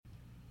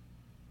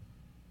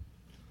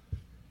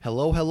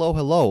Hello, hello,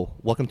 hello.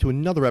 Welcome to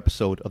another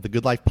episode of the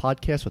Good Life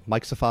Podcast with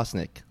Mike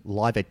Safosnik,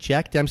 live at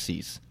Jack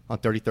Dempsey's on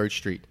 33rd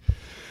Street.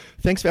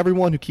 Thanks for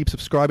everyone who keeps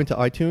subscribing to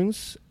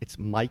iTunes. It's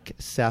Mike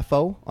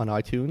Safo on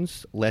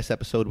iTunes. Last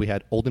episode we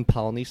had Olden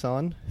Polynice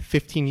on,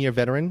 15-year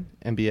veteran,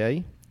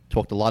 NBA.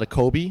 Talked a lot of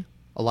Kobe,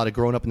 a lot of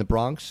growing up in the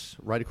Bronx,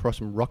 right across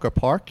from Rucker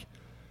Park.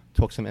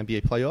 Talked some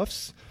NBA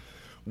playoffs.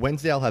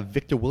 Wednesday I'll have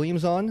Victor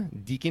Williams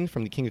on, Deacon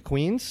from the King of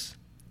Queens.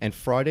 And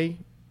Friday,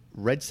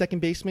 Red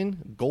second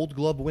baseman, Gold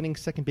Glove winning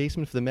second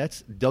baseman for the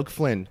Mets, Doug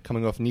Flynn,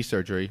 coming off knee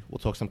surgery. We'll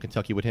talk some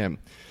Kentucky with him.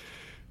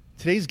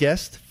 Today's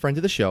guest, friend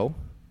of the show.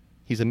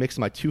 He's a mix of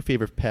my two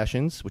favorite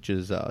passions, which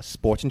is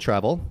sports and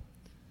travel.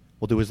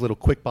 We'll do his little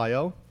quick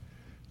bio.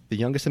 The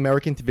youngest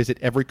American to visit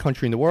every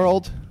country in the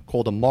world,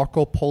 called a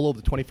Marco Polo of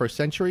the 21st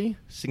century.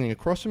 Sitting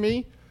across from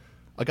me,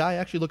 a guy I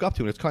actually look up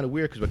to, and it's kind of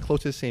weird because we're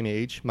close to the same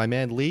age, my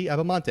man Lee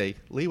Abbamonte.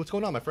 Lee, what's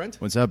going on, my friend?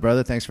 What's up,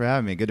 brother? Thanks for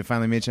having me. Good to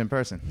finally meet you in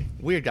person.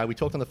 Weird guy. We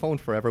talked on the phone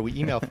forever. We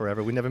emailed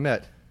forever. We never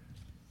met.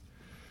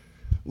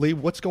 Lee,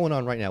 what's going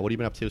on right now? What have you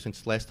been up to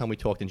since last time we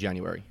talked in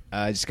January?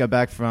 I just got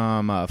back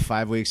from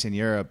 5 weeks in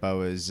Europe. I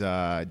was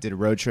did a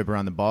road trip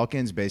around the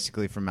Balkans,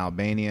 basically from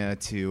Albania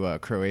to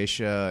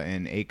Croatia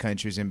and 8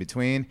 countries in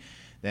between.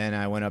 Then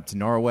I went up to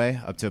Norway,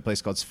 up to a place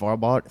called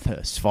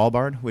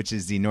Svalbard, which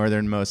is the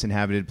northernmost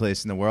inhabited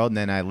place in the world. And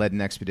then I led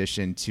an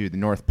expedition to the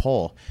North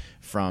Pole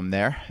from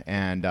there.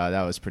 And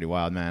that was pretty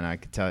wild, man. I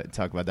could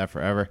talk about that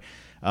forever.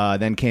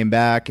 Then came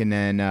back and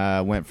then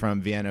went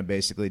from Vienna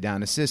basically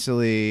down to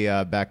Sicily,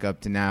 back up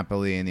to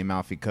Napoli and the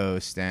Amalfi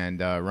Coast and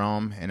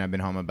Rome. And I've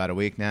been home about a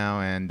week now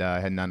and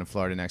heading down to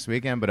Florida next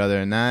weekend. But other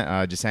than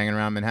that, just hanging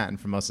around Manhattan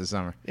for most of the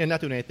summer. Yeah, not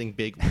doing anything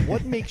big.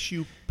 What makes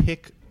you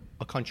pick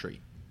a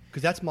country?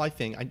 Because that's my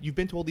thing. You've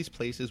been to all these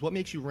places. What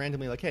makes you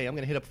randomly like, hey, I'm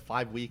going to hit up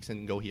 5 weeks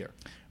and go here?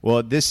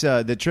 Well,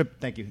 the trip.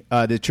 Thank you.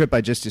 The trip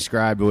I just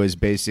described was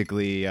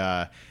basically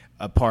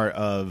a part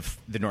of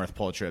the North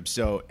Pole trip.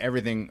 So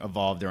everything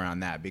evolved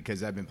around that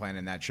because I've been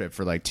planning that trip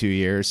for like 2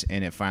 years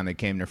and it finally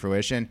came to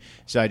fruition.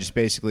 So I just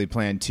basically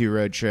planned 2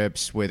 road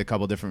trips with a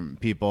couple different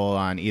people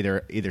on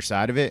either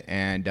side of it.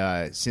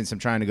 And since I'm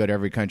trying to go to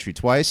every country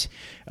twice,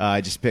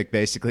 I just picked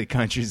basically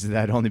countries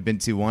that I'd only been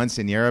to once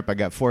in Europe. I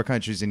got 4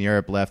 countries in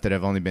Europe left that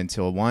I've only been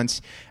to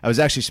once. I was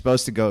actually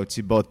supposed to go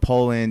to both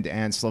Poland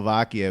and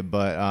Slovakia,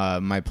 but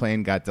my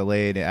plane got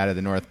delayed out of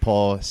the North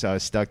Pole. So I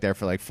was stuck there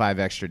for like 5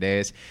 extra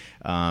days.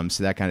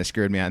 So that kind of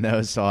screwed me on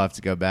those, so I'll have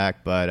to go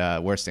back.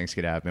 But worst things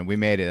could happen. We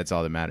made it. That's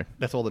all that mattered.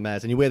 That's all that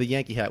matters. And you wear the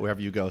Yankee hat wherever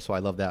you go, so I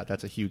love that.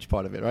 That's a huge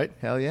part of it, right?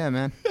 Hell yeah,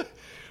 man.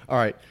 All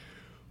right.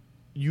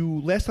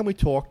 Last time we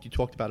talked, you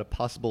talked about a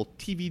possible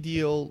TV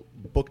deal,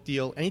 book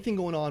deal, anything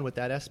going on with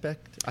that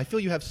aspect? I feel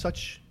you have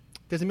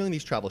there's a million of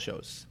these travel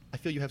shows. I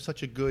feel you have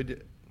such a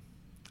good,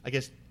 I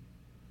guess,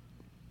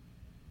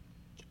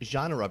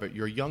 genre of it.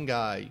 You're a young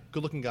guy,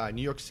 good-looking guy,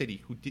 New York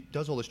City, who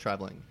does all this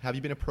traveling. Have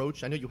you been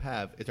approached? I know you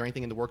have. Is there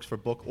anything in the works for a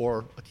book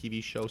or a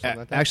TV show, something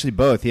like that? Actually,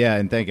 both, yeah,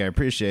 and thank you. I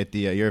appreciate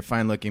you're a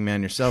fine-looking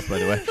man yourself, by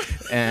the way.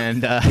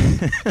 And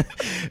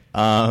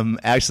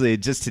actually,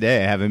 just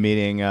today, I have a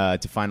meeting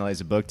to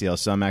finalize a book deal,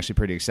 so I'm actually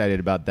pretty excited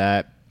about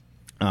that.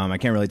 I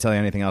can't really tell you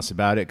anything else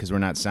about it because we're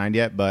not signed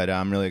yet, but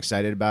I'm really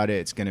excited about it.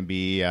 It's going to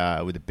be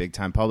with a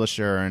big-time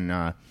publisher,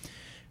 and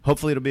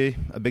hopefully it'll be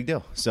a big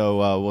deal. So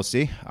we'll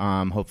see.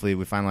 Hopefully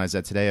we finalize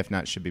that today. If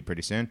not, it should be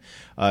pretty soon.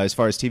 As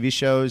far as TV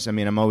shows, I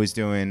mean, I'm always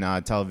doing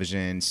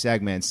television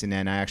segments, and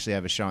then I actually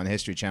have a show on the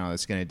History Channel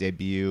that's going to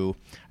debut.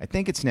 I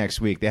think it's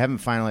next week. They haven't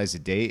finalized the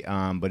date,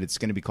 but it's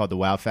going to be called The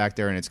Wow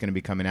Factor, and it's going to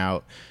be coming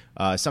out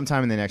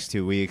sometime in the next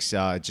 2 weeks.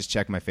 Just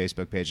check my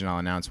Facebook page, and I'll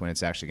announce when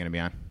it's actually going to be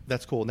on.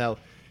 That's cool. Now,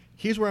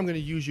 here's where I'm going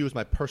to use you as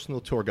my personal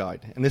tour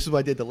guide. And this is what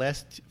I did the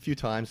last few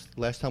times.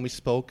 Last time we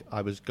spoke,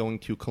 I was going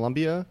to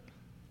Colombia,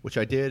 which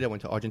I did. I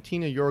went to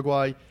Argentina,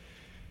 Uruguay.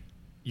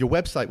 Your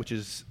website, which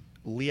is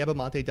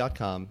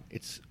leeabbamonte.com,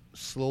 it's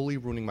slowly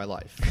ruining my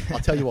life. I'll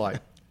tell you why.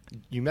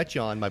 You met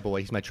John, my boy.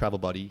 He's my travel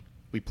buddy.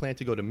 We plan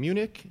to go to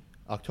Munich,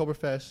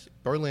 Oktoberfest,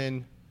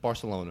 Berlin,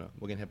 Barcelona.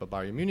 We're going to hit up a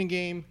Bayern Munich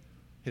game,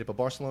 hit up a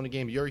Barcelona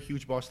game. You're a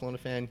huge Barcelona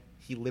fan.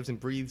 He lives and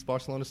breathes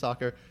Barcelona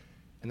soccer.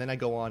 And then I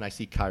go on, I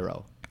see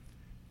Cairo.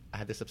 I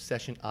had this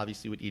obsession,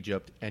 obviously, with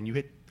Egypt. And you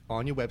hit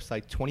on your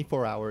website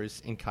 24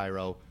 hours in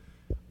Cairo.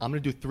 I'm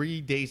going to do 3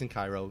 days in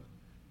Cairo.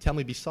 Tell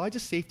me, besides the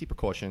safety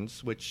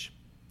precautions, which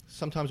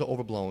sometimes are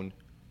overblown,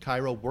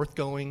 Cairo, worth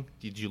going?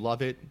 Did you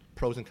love it?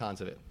 Pros and cons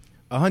of it?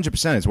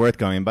 100% it's worth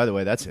going. And by the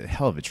way, that's a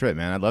hell of a trip,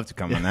 man. I'd love to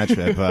come on that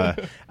trip.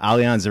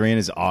 Allianz Arena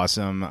is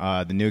awesome.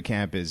 The new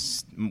camp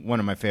is one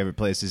of my favorite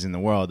places in the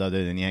world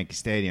other than Yankee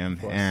Stadium.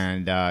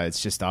 And it's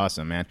just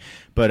awesome, man.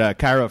 But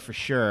Cairo for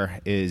sure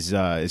is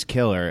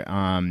killer.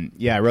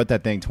 Yeah, I wrote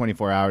that thing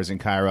 24 hours in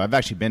Cairo. I've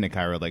actually been to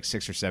Cairo like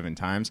 6 or 7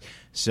 times.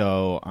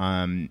 So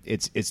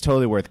it's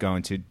totally worth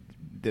going to.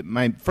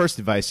 My first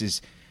advice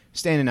is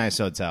stay in a nice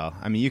hotel.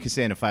 I mean, you can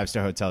stay in a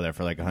 5-star hotel there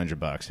for like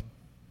 $100.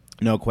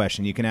 No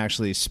question. You can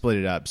actually split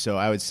it up. So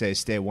I would say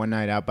stay one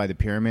night out by the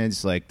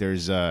pyramids. Like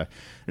there's a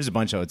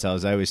bunch of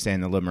hotels. I always stay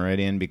in the Le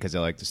Méridien because I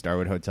like the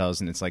Starwood hotels,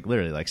 and it's like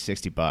literally like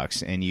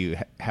 $60, and you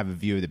have a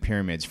view of the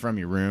pyramids from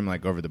your room,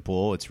 like over the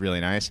pool. It's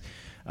really nice.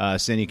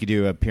 So then you could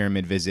do a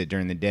pyramid visit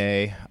during the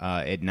day,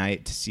 at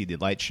night to see the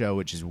light show,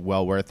 which is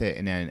well worth it,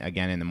 and then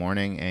again in the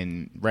morning.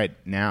 And right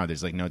now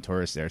there's like no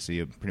tourists there, so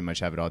you pretty much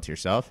have it all to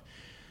yourself.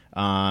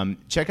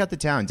 Check out the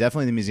town.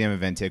 Definitely the Museum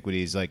of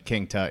Antiquities, like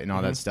King Tut and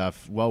all that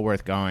stuff. Well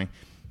worth going.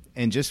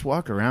 And just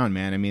walk around,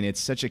 man. I mean,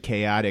 it's such a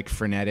chaotic,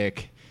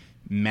 frenetic,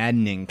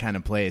 maddening kind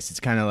of place. It's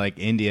kind of like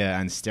India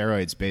on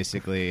steroids,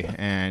 basically.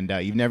 And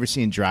you've never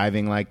seen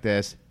driving like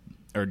this.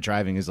 Or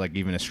driving is like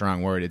even a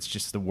strong word. It's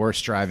just the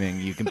worst driving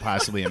you can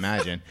possibly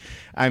imagine.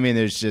 I mean,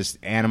 there's just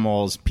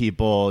animals,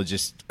 people,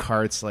 just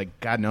carts, like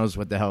God knows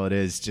what the hell it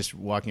is, just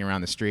walking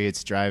around the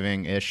streets,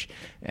 driving-ish.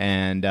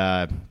 And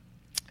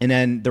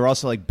then they're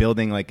also like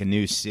building like a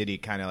new city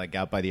kind of like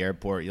out by the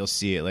airport. You'll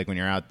see it like when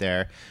you're out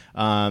there.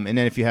 And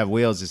then if you have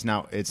wheels, it's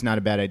not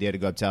a bad idea to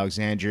go up to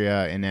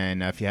Alexandria. And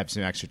then if you have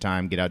some extra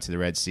time, get out to the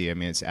Red Sea. I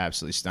mean, it's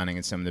absolutely stunning.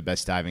 It's some of the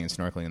best diving and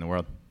snorkeling in the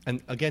world. And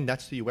again,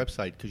 that's to your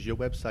website, because your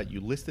website,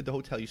 you listed the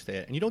hotel you stay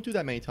at. And you don't do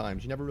that many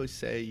times. You never really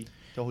say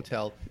the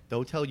hotel. The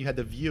hotel, you had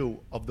the view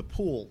of the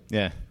pool.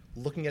 Yeah.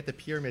 Looking at the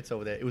pyramids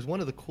over there. It was one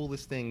of the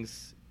coolest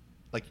things.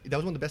 Like, that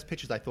was one of the best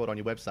pictures I thought on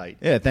your website.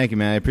 Yeah, thank you,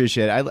 man. I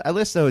appreciate it. I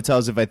list the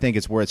hotels if I think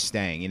it's worth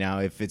staying. You know,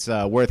 if it's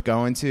worth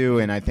going to,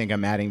 and I think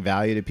I'm adding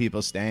value to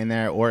people staying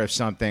there, or if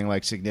something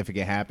like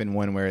significant happened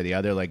one way or the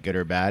other, like good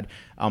or bad,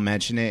 I'll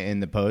mention it in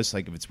the post,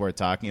 like if it's worth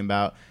talking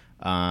about.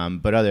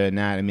 But other than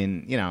that, I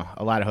mean, you know,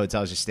 a lot of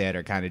hotels you stay at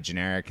are kind of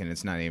generic, and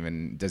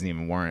doesn't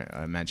even warrant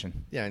a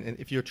mention. Yeah, and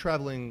if you're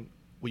traveling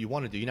what you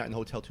want to do, you're not in the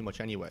hotel too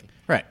much anyway.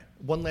 Right.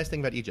 One last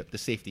thing about Egypt, the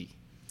safety.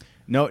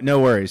 No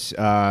worries.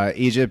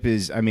 Egypt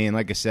is, I mean,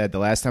 like I said, the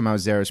last time I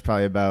was there was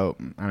probably about,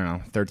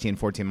 13,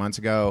 14 months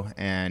ago.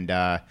 And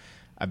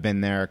I've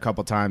been there a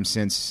couple times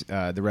since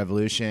the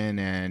revolution.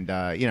 And,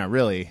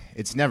 really,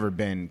 it's never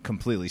been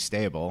completely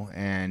stable.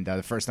 And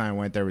the first time I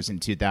went there was in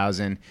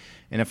 2000.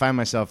 And I find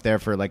myself there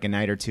for like a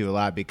night or two a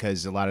lot,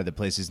 because a lot of the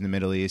places in the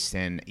Middle East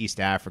and East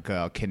Africa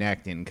I'll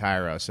connect in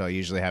Cairo. So I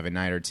usually have a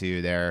night or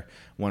two there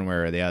one way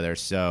or the other.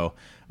 So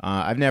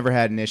I've never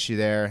had an issue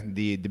there.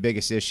 The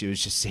biggest issue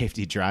is just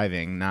safety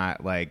driving,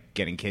 not like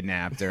getting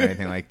kidnapped or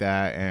anything like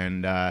that.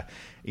 And,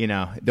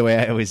 the way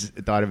I always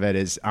thought of it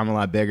is I'm a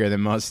lot bigger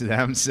than most of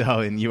them,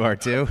 and you are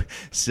too.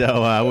 So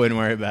I wouldn't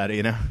worry about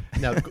it,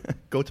 Now,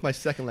 go to my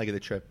second leg of the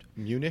trip.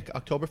 Munich,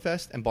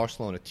 Oktoberfest, and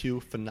Barcelona,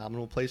 two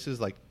phenomenal places,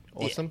 like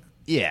awesome.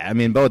 Yeah, I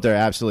mean, both are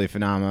absolutely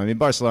phenomenal. I mean,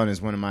 Barcelona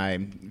is one of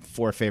my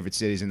 4 favorite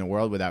cities in the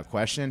world, without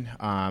question.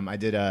 I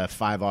did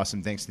 5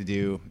 awesome things to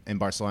do in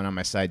Barcelona on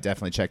my site.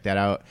 Definitely check that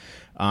out.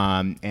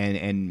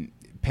 And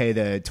pay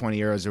the 20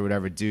 euros or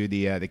whatever, do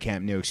the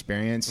Camp Nou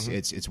experience.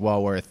 Mm-hmm. It's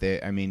well worth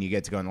it. I mean, you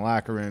get to go in the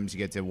locker rooms, you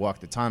get to walk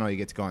the tunnel, you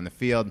get to go on the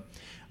field,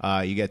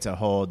 you get to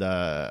hold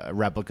a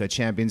replica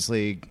Champions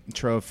League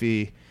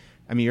trophy.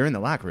 I mean, you're in the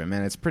locker room,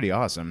 man. It's pretty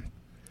awesome.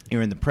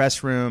 You're in the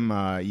press room.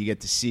 You get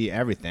to see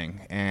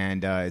everything,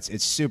 and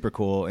it's super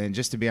cool. And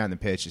just to be on the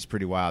pitch is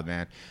pretty wild,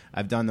 man.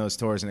 I've done those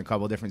tours in a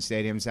couple different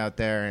stadiums out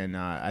there, and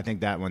I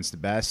think that one's the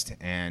best.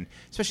 And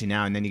especially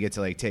now, and then you get to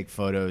like take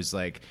photos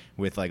like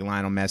with like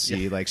Lionel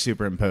Messi like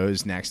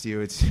superimposed next to you.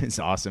 It's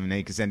awesome, and then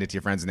you can send it to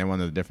your friends, and they won't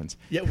know the difference.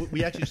 Yeah,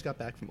 we actually just got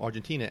back from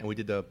Argentina, and we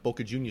did the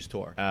Boca Juniors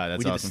tour. That's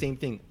we did awesome. The same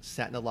thing.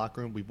 Sat in the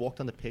locker room. We walked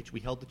on the pitch.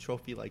 We held the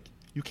trophy. Like,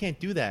 you can't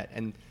do that.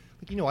 And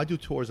I do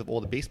tours of all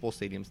the baseball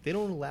stadiums. They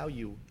don't allow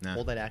you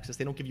all that access.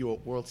 They don't give you a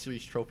World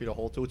Series trophy to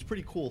hold. So it's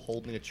pretty cool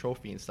holding a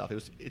trophy and stuff.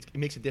 It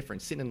makes a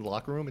difference. Sitting in the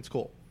locker room, it's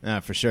cool.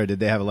 For sure. Did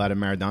they have a lot of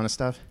Maradona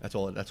stuff? That's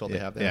all they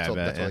have there. Yeah,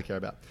 that's all they care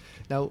about.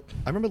 Now,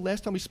 I remember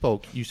last time we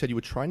spoke, you said you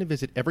were trying to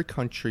visit every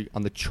country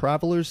on the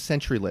Traveler's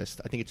Century list.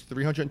 I think it's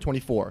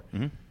 324.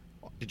 Mm-hmm.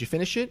 Did you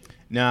finish it?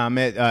 No,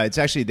 it's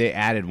actually, they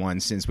added one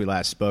since we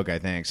last spoke, I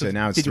think. So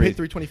now it's Did you hit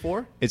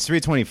 324? It's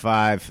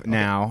 325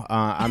 now.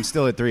 I'm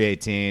still at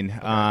 318.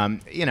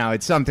 Okay.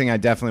 It's something I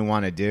definitely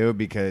want to do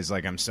because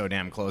like I'm so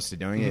damn close to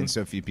doing it, and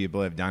so few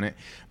people have done it.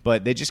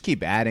 But they just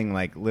keep adding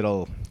like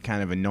little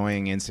kind of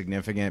annoying,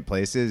 insignificant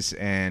places,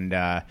 and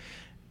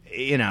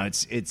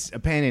it's a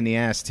pain in the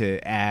ass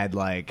to add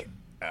like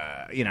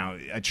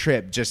a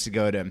trip just to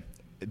go to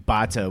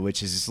Bata,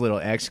 which is this little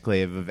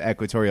exclave of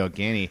Equatorial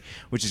Guinea,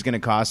 which is going to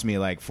cost me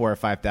like $4,000 or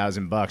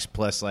 $5,000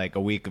 plus like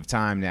a week of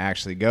time to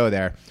actually go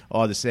there.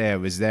 All to say I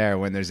was there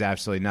when there's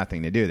absolutely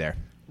nothing to do there.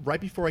 Right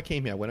before I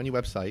came here, I went on your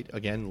website,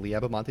 again,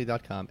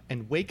 leeabbamonte.com,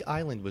 and Wake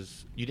Island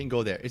you didn't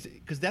go there.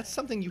 Because that's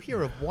something you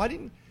hear of. Why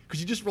didn't,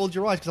 because you just rolled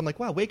your eyes, because I'm like,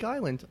 wow, Wake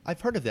Island,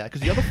 I've heard of that.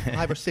 Because the other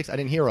 5 or 6 I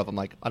didn't hear of. I'm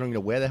like, I don't even know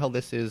where the hell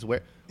this is.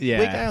 Wake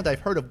Island I've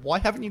heard of. Why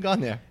haven't you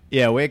gone there?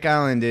 Yeah, Wake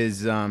Island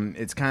is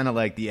it's kind of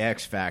like the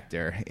X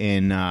Factor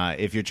in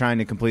if you're trying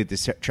to complete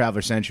the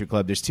Traveler Century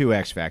Club, there's two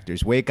X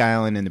Factors. Wake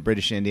Island in the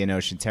British Indian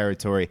Ocean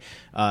Territory.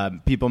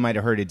 People might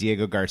have heard of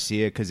Diego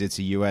Garcia because it's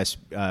a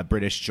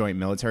U.S.-British joint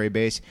military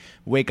base.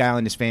 Wake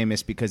Island is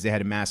famous because they had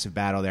a massive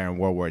battle there in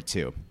World War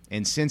II.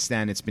 And since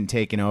then, it's been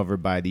taken over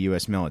by the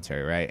U.S.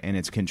 military, right? And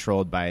it's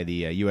controlled by the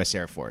U.S.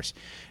 Air Force.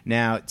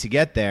 Now, to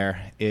get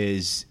there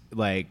is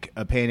like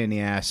a pain in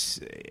the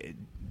ass,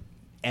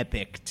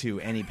 epic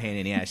to any pain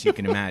in the ass you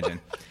can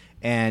imagine.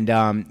 And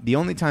the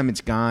only time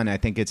it's gone, I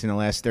think it's in the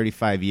last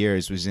 35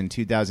 years, was in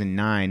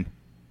 2009.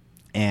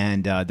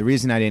 And the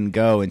reason I didn't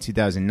go in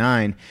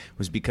 2009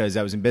 was because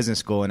I was in business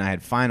school and I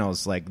had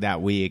finals like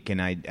that week, and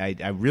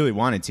I really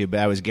wanted to, but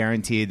I was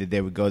guaranteed that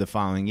they would go the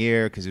following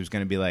year because it was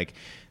going to be like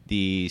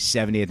the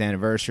 70th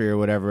anniversary or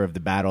whatever of the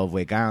Battle of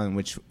Wake Island,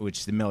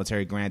 which the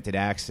military granted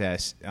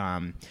access.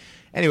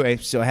 Anyway,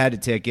 so I had a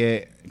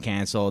ticket,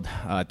 canceled.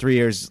 3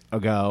 years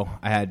ago,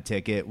 I had a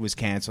ticket, was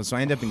canceled. So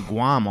I ended up in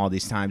Guam all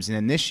these times. And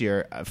then this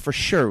year, for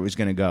sure it was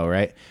going to go,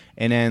 right?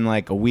 And then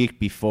like a week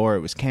before, it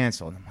was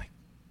canceled. I'm like,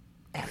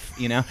 F,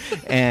 you know?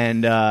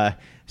 And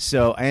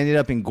so I ended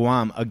up in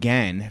Guam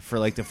again for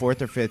like the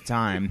fourth or fifth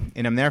time.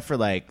 And I'm there for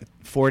like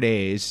 4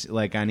 days,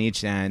 like on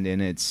each end,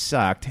 and it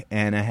sucked.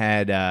 And I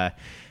had...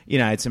 I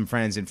had some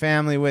friends and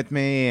family with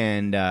me,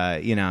 and,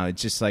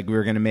 it's just like we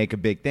were going to make a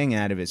big thing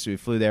out of it. So we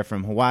flew there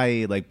from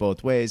Hawaii, like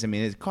both ways. I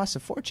mean, it costs a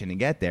fortune to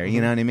get there,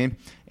 you know what I mean?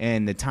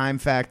 And the time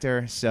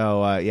factor.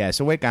 So,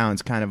 so Wake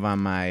Island's kind of on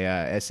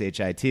my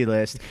SHIT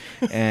list,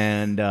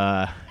 and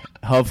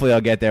hopefully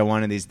I'll get there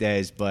one of these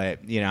days. But,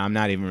 I'm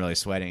not even really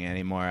sweating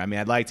anymore. I mean,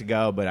 I'd like to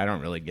go, but I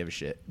don't really give a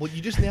shit. Well,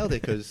 you just nailed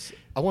it because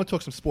I want to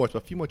talk some sports,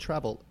 but a few more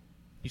travel.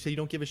 You say you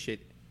don't give a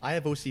shit. I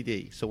have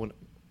OCD, so when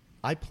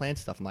I plan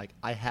stuff, I'm like,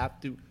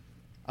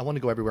 I want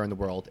to go everywhere in the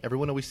world.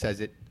 Everyone always says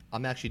it.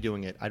 I'm actually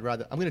doing it. I'm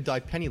going to die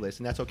penniless,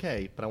 and that's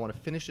okay, but I want to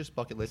finish this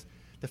bucket list.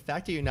 The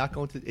fact that you're not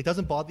going to, it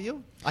doesn't bother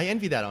you? I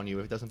envy that on you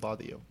if it doesn't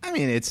bother you. I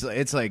mean,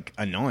 it's like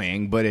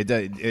annoying, but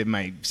am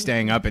I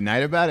staying up at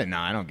night about it? No,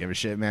 I don't give a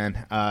shit,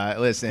 man.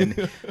 Listen,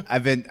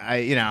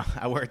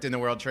 I worked in the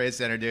World Trade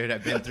Center, dude.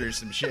 I've been through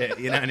some shit,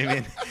 you know what I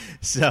mean?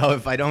 So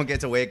if I don't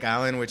get to Wake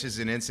Island, which is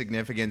an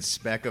insignificant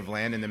speck of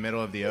land in the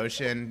middle of the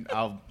ocean,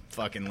 I'll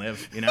fucking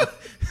live,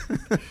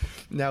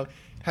 Now,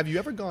 have you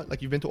ever gone,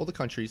 like you've been to all the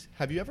countries,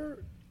 have you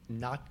ever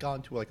not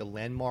gone to like a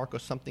landmark or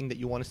something that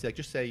you want to see? Like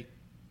just say,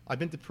 I've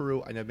been to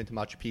Peru, I've been to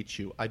Machu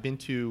Picchu, I've been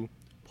to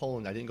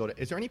Poland, I didn't go to,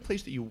 is there any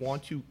place that you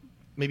want to,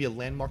 maybe a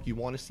landmark you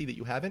want to see that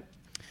you haven't?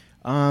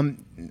 Off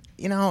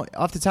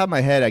the top of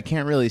my head, I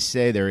can't really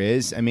say there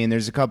is. I mean,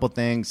 there's a couple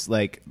things,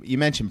 like you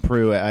mentioned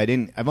Peru.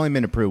 I've only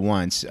been to Peru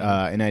once,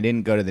 and I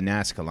didn't go to the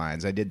Nazca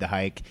lines. I did the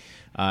hike.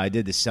 I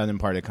did the southern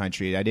part of the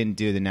country. I didn't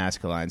do the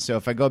Nazca lines. So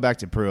if I go back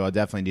to Peru, I'll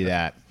definitely do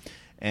that.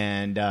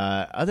 And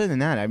other than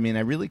that, I mean,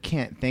 I really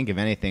can't think of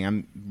anything.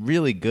 I'm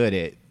really good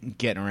at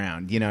getting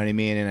around, you know what I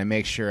mean? And I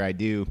make sure I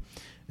do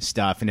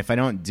stuff. And if I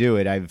don't do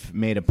it, I've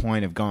made a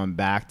point of going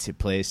back to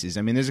places.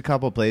 I mean, there's a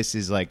couple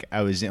places like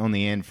I was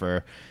only in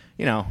for,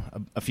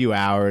 a few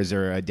hours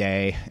or a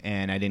day,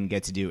 and I didn't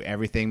get to do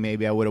everything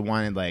maybe I would have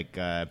wanted, like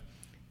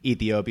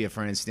Ethiopia,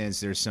 for instance.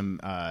 There's some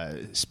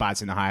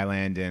spots in the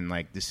highland and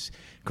like this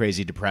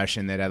crazy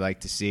depression that I'd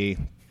like to see.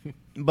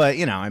 But,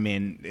 I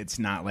mean, it's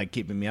not like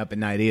keeping me up at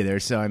night either.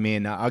 So, I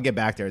mean, I'll get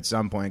back there at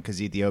some point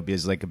because Ethiopia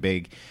is like a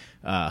big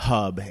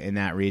hub in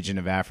that region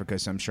of Africa.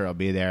 So I'm sure I'll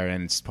be there,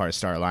 and it's part of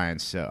Star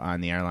Alliance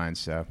on the airline.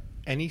 So,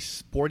 any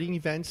sporting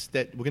events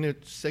that we're going to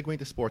segue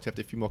into sports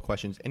after a few more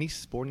questions? Any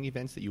sporting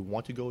events that you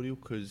want to go to?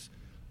 Because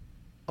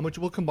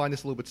we'll combine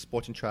this a little bit,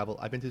 sports and travel.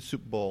 I've been to the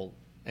Super Bowl,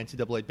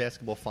 NCAA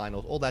basketball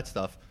finals, all that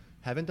stuff.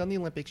 Haven't done the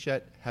Olympics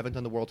yet. Haven't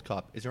done the World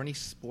Cup. Is there any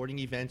sporting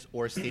events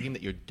or a stadium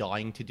that you're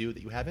dying to do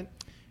that you haven't?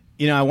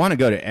 I want to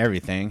go to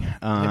everything.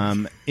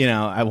 I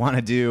want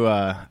to do.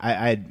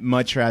 I'd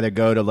much rather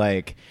go to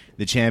like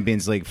the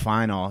Champions League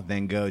final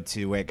than go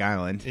to Wake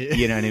Island.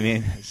 You know what I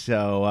mean?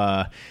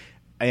 So,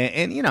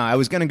 I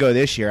was going to go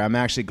this year. I'm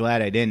actually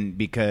glad I didn't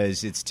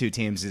because it's two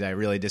teams that I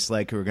really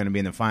dislike who are going to be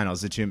in the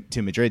finals. The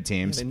two Madrid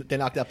teams. They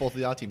knocked out both of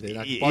the other teams. They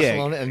knocked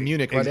Barcelona and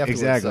Munich right afterwards.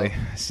 Exactly.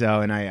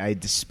 So, and I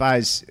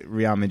despise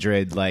Real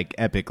Madrid like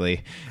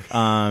epically.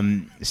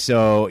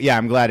 So yeah,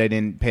 I'm glad I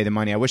didn't pay the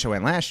money. I wish I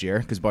went last year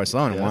because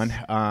Barcelona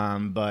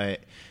won.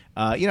 But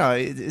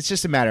it's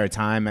just a matter of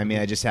time. I mean,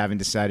 I just haven't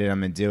decided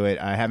I'm going to do it.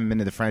 I haven't been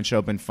to the French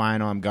Open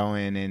final. I'm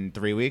going in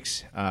 3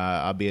 weeks.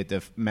 I'll be at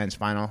the men's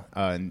final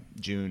on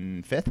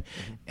June 5th.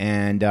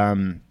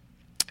 And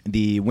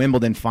the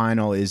Wimbledon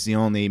final is the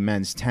only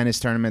men's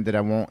tennis tournament that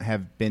I won't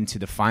have been to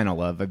the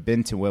final of. I've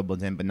been to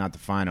Wimbledon, but not the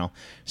final.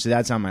 So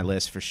that's on my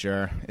list for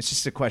sure. It's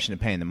just a question of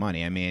paying the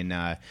money. I mean,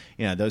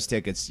 those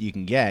tickets you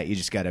can get. You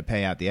just got to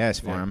pay out the ass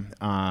for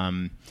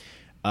them.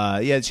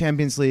 The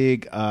Champions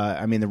League.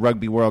 The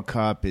Rugby World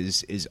Cup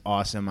is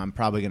awesome. I'm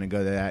probably going to go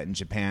to that in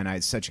Japan. I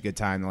had such a good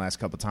time the last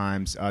couple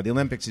times. The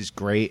Olympics is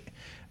great.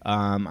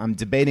 I'm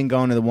debating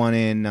going to the one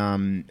in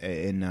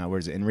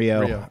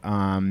Rio.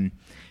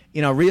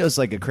 Rio's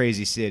like a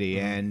crazy city,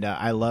 and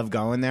I love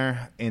going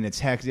there, and it's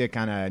hectic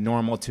on a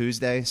normal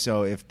Tuesday.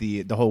 So if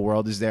the whole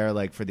world is there,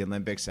 like for the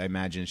Olympics, I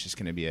imagine it's just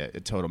going to be a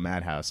total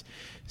madhouse.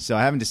 So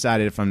I haven't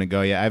decided if I'm going to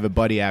go yet. I have a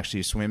buddy actually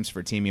who swims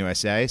for Team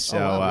USA, so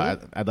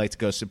really? I'd like to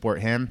go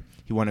support him.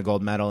 He won a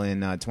gold medal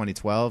in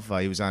 2012.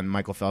 He was on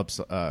Michael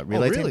Phelps'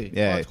 relay team. Really?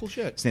 Yeah, that's cool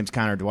shit. His name's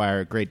Connor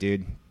Dwyer, great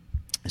dude.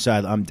 So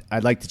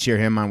I'd like to cheer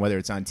him on, whether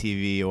it's on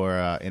TV or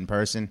in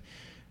person.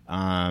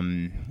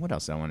 What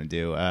else do I want to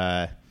do?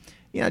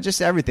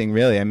 Just everything,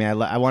 really. I mean,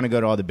 I want to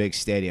go to all the big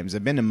stadiums.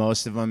 I've been to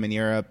most of them in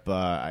Europe.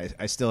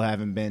 I still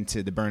haven't been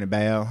to the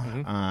Bernabeu.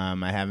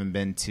 Mm-hmm. I haven't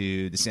been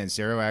to the San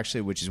Siro,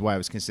 actually, which is why I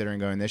was considering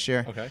going this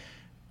year. Okay.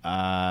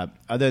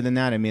 Other than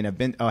that, I mean,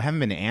 I haven't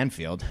been to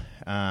Anfield.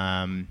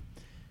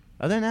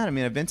 Other than that, I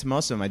mean, I've been to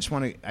most of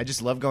them. I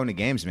just love going to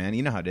games, man.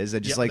 You know how it is. I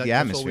just like the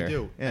atmosphere. That's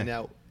what we do. Yeah. And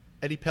now,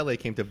 Eddie Pele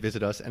came to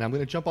visit us, and I'm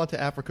going to jump onto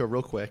Africa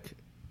real quick.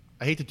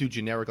 I hate to do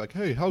generic, like,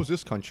 hey, how's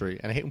this country?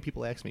 And I hate when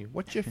people ask me,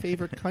 what's your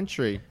favorite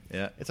country?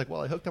 Yeah. It's like,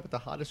 well, I hooked up with the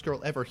hottest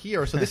girl ever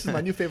here, so this is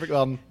my new favorite.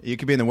 You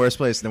could be in the worst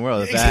place in the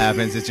world. If that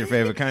happens, it's your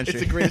favorite country.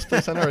 It's the greatest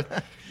place on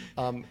earth.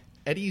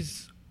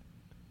 Eddie's,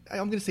 I'm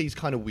going to say he's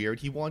kind of weird.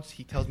 He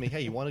tells me,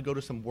 hey, you want to go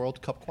to some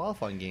World Cup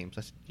qualifying games?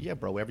 I said, yeah,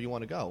 bro, wherever you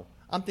want to go.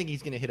 I'm thinking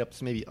he's going to hit up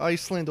maybe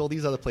Iceland, all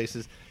these other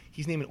places.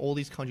 He's naming all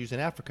these countries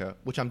in Africa,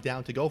 which I'm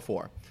down to go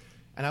for.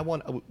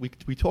 And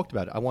we talked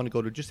about it. I want to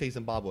go to, just say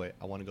Zimbabwe.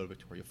 I want to go to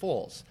Victoria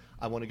Falls.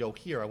 I want to go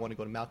here. I want to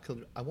go to Mount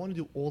Kilimanjaro. I want to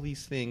do all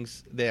these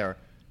things there.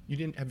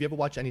 Have you ever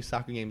watched any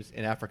soccer games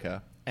in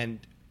Africa? And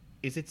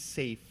is it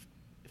safe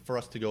for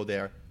us to go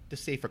there, to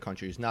safer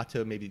countries, not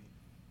to maybe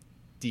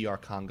DR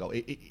Congo?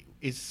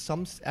 Is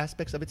some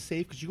aspects of it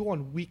safe? Because you go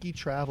on Wiki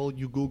Travel,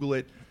 you Google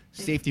it,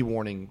 safety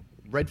warning,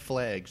 red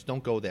flags,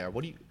 don't go there.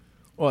 What do you...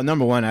 Well,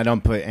 number one, I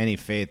don't put any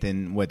faith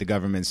in what the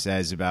government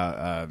says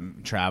about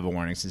travel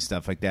warnings and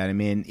stuff like that. I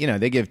mean,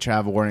 they give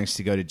travel warnings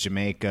to go to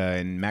Jamaica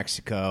and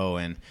Mexico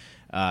and,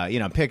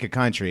 pick a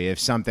country. If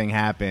something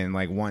happened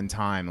like one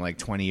time, like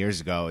 20 years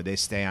ago, they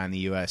stay on the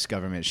U.S.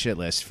 government shit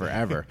list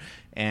forever.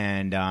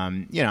 And,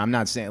 I'm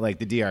not saying like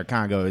the DR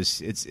Congo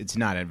it's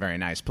not a very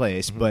nice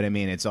place, but I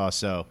mean, it's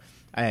also...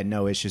 I had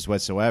no issues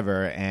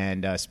whatsoever.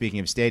 And speaking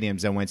of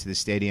stadiums, I went to the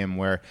stadium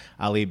where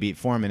Ali beat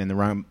Foreman in the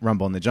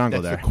Rumble in the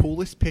Jungle. That's the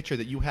coolest picture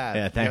that you have.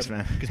 Yeah, thanks,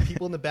 man. Because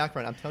people in the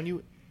background, I'm telling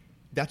you,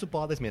 that's what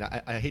bothers me.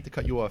 And I hate to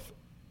cut you off.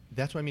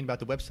 That's what I mean about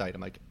the website.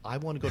 I'm like, I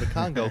want to go to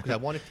Congo because I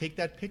want to take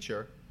that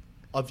picture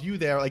of you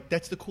there. Like,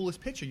 that's the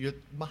coolest picture. You're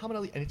Muhammad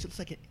Ali, and it's just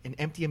like an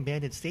empty,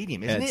 abandoned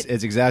stadium, isn't it?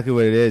 It's exactly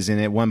what it is.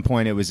 And at one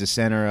point, it was the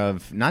center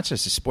of not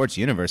just the sports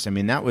universe. I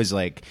mean, that was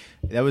like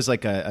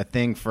a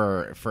thing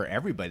for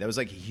everybody. That was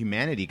like a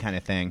humanity kind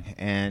of thing.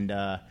 And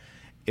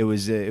it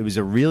was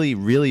a really,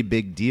 really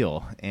big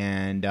deal.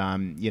 And,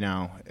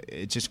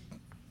 it just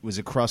was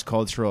a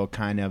cross-cultural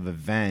kind of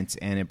event,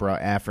 and it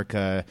brought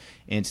Africa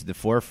into the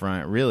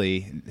forefront,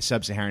 really,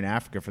 sub-Saharan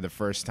Africa for the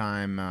first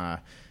time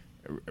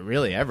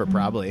really ever,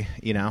 probably,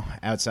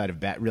 outside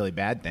of really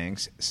bad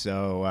things.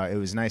 So it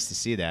was nice to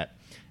see that.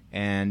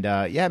 And,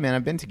 man,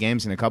 I've been to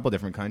games in a couple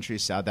different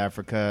countries. South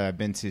Africa, I've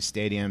been to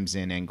stadiums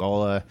in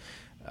Angola,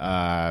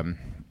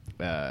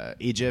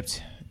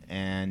 Egypt,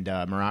 and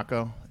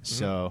Morocco.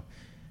 So,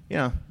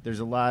 there's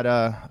a lot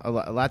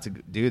to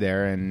do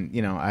there. And,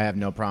 I have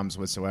no problems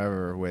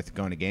whatsoever with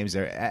going to games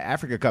there.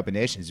 Africa Cup of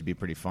Nations would be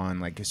pretty fun,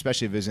 like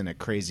especially if it was in a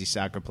crazy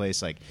soccer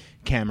place like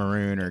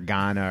Cameroon or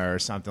Ghana or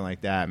something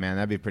like that. Man,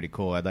 that'd be pretty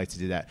cool. I'd like to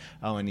do that.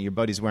 Oh, and your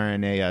buddy's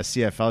wearing a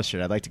CFL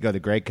shirt. I'd like to go to the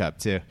Grey Cup,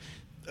 too.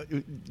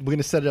 We're going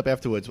to set it up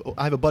afterwards.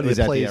 I have a buddy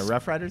that plays... the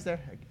Rough Riders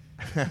there?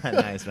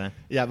 Nice, man.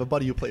 Yeah, I have a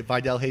buddy who plays,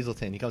 Vidal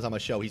Hazelton. He comes on my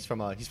show. He's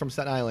from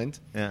Staten Island.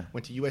 Yeah.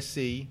 Went to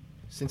USC,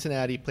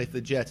 Cincinnati, played for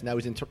the Jets, and now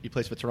he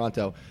plays for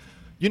Toronto.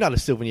 You're not a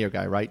souvenir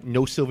guy, right?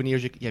 No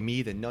souvenirs. Yeah, me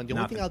either. None. The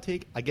only thing I'll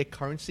take, I get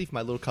currency for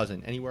my little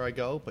cousin anywhere I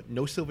go, but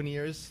no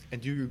souvenirs.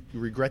 And do you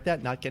regret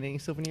that, not getting any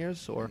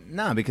souvenirs? Or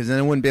no, because then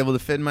I wouldn't be able to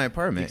fit in my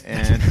apartment.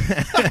 And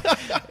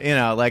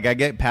I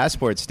get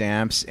passport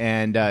stamps.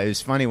 And it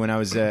was funny when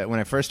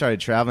I first started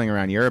traveling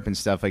around Europe and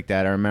stuff like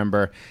that. I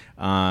remember,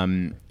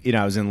 I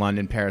was in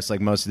London, Paris, like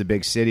most of the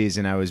big cities,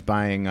 and I was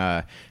buying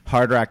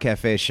Hard Rock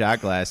Cafe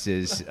shot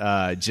glasses,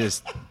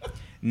 just.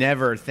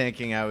 Never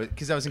thinking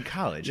because I was in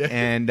college,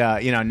 and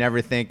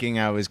never thinking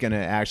I was going to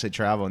actually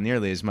travel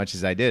nearly as much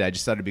as I did. I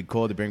just thought it'd be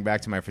cool to bring back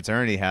to my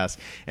fraternity house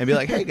and be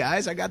like, "Hey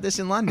guys, I got this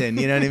in London.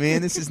 You know what I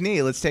mean? This is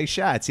neat. Let's take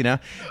shots."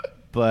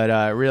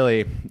 But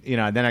really,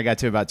 then I got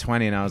to about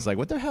 20, and I was like,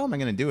 "What the hell am I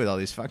going to do with all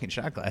these fucking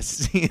shot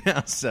glasses?"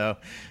 So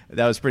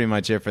that was pretty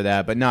much it for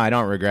that. But no, I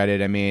don't regret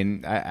it. I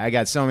mean, I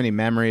got so many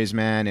memories,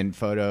 man, and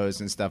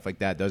photos and stuff like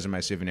that. Those are my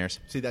souvenirs.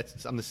 See,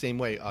 I'm the same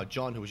way.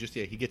 John, who was just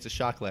here, he gets a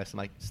shot glass. I'm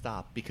like,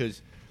 stop,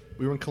 because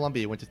we were in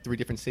Colombia. Went to 3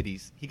 different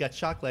cities. He got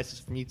shot glasses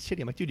from each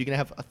city. I'm like, dude, you're gonna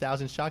have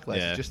 1,000 shot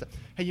glasses. Yeah.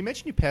 Hey, you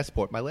mentioned your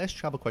passport. My last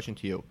travel question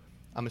to you.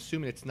 I'm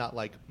assuming it's not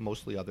like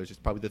mostly others. It's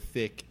probably the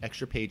thick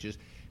extra pages.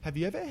 Have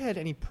you ever had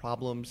any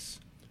problems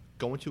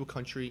going to a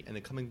country and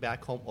then coming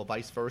back home, or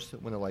vice versa,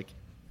 when they're like,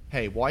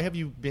 "Hey, why have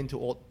you been to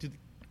all?"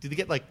 they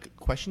get like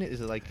question it?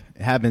 Is it like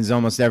it happens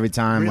almost every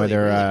time?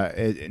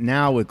 Really?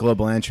 Now with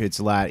global entry, it's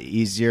a lot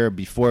easier.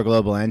 Before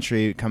global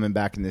entry, coming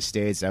back in the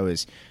States, I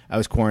was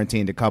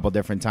quarantined a couple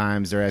different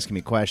times. They're asking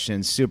me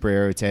questions, super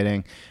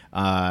irritating.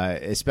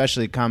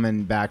 Especially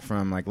coming back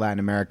from like Latin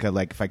America,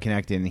 like if I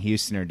connected in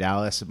Houston or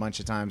Dallas a bunch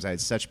of times, I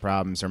had such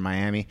problems, or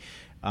Miami.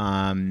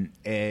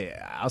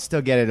 I'll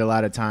still get it a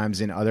lot of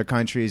times in other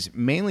countries,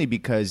 mainly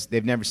because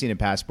they've never seen a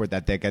passport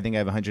that thick. I think I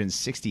have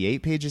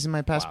 168 pages in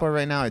my passport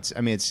right now. It's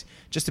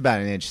just about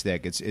an inch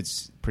thick.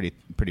 It's pretty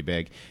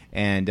big,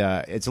 and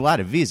it's a lot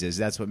of visas.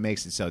 That's what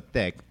makes it so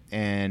thick.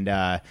 And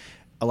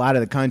a lot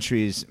of the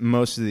countries,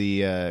 most of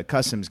the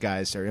customs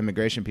guys or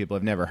immigration people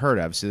have never heard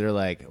of. So they're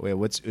like, wait,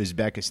 what's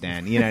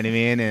Uzbekistan? You know what I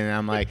mean? And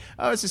I'm like,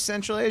 oh, it's a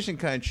Central Asian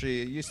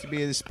country. It used to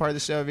be this part of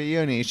the Soviet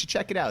Union. You should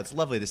check it out. It's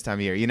lovely this time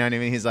of year. You know what I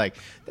mean? He's like,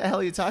 the hell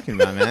are you talking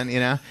about, man? You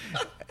know?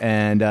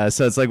 And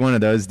so it's like one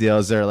of those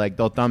deals. They're like,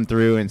 they'll thumb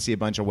through and see a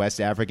bunch of West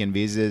African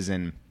visas.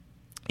 And,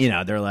 you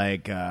know, they're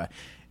like,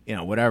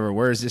 whatever,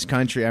 where is this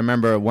country? I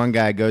remember one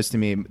guy goes to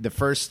me, the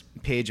first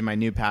page of my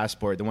new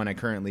passport, the one I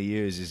currently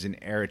use, is an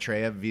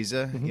Eritrea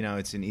visa. Mm-hmm. You know,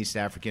 it's an East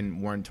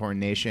African war-torn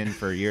nation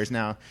for years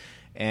now.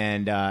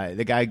 And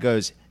the guy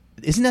goes,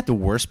 isn't that the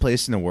worst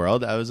place in the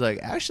world? I was like,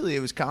 actually,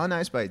 it was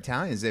colonized by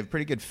Italians. They have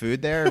pretty good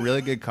food there,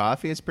 really good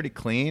coffee. It's pretty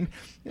clean.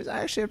 It was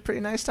actually a pretty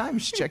nice time. You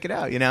should check it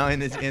out, you know?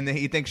 And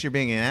he thinks you're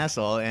being an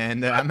asshole,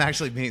 and I'm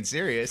actually being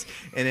serious.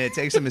 And it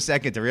takes him a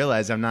second to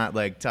realize I'm not,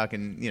 like,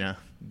 talking, you know,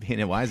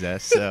 being a wise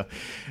ass. So,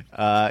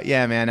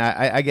 yeah, man,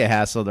 I get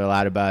hassled a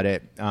lot about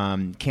it.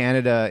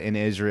 Canada and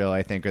Israel,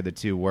 I think, are the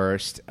two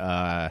worst.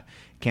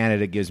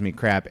 Canada gives me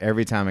crap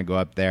every time I go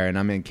up there, and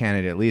I'm in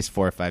Canada at least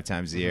 4 or 5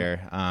 times a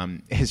year.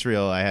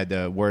 Israel, I had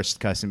the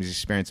worst customs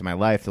experience of my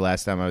life the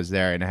last time I was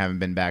there, and I haven't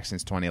been back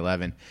since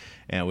 2011,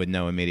 and with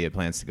no immediate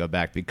plans to go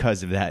back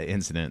because of that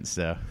incident.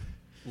 So,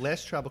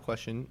 last travel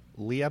question.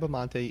 Lee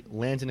Abbamonte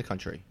lands in a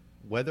country.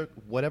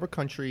 Whatever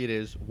country it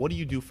is, what do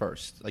you do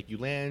first? Like, you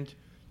land,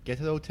 get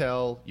to the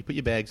hotel, you put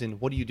your bags in.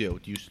 What do you do?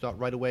 Do you start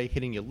right away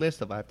hitting your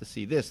list of I have to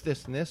see this,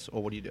 this, and this,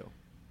 or what do you do?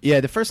 Yeah,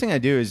 the first thing I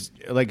do is,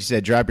 like you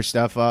said, drop your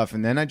stuff off,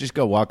 and then I just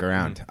go walk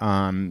around.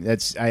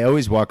 I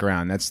always walk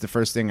around. That's the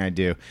first thing I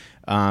do.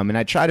 And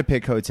I try to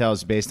pick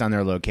hotels based on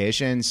their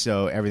location,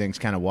 so everything's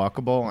kind of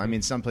walkable. I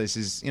mean, some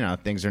places, you know,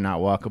 things are not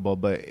walkable,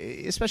 but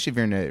especially if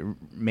you're in a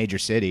major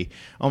city,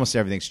 almost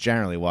everything's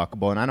generally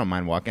walkable, and I don't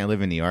mind walking. I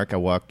live in New York. I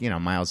walk,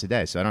 miles a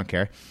day, so I don't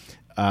care.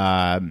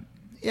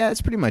 Yeah,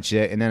 that's pretty much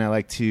it. And then I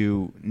like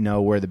to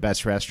know where the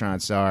best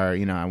restaurants are.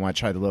 You know, I want to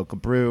try the local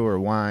brew or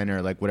wine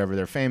or, like, whatever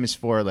they're famous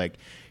for. Like,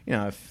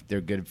 if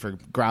they're good for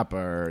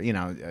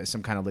grappa or,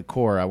 some kind of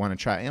liqueur, I want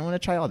to try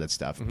all that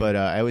stuff. Mm-hmm. But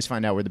I always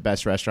find out where the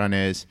best restaurant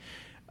is.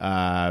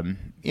 And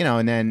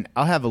then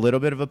I'll have a little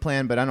bit of a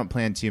plan, but I don't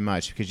plan too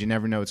much because you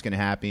never know what's going to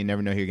happen. You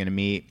never know who you're going to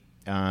meet,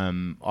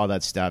 all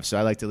that stuff. So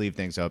I like to leave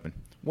things open.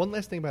 One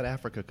last thing about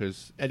Africa,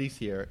 because Eddie's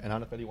here, and I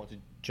don't know if Eddie wants to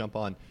jump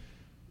on.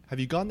 Have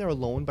you gone there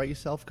alone by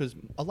yourself? Because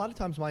a lot of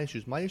times my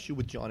issue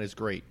with John is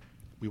great.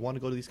 We want to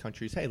go to these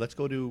countries. Hey, let's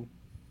go to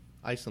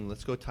Iceland.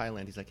 Let's go to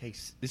Thailand. He's like, hey,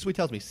 this is what he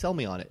tells me. Sell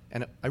me on it.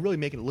 And I really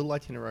make it a little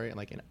itinerary. I'm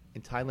like,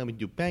 in Thailand, we can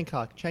do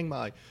Bangkok, Chiang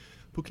Mai,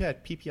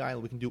 Phuket, PP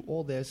Island. We can do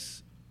all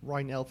this,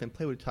 ride an elephant,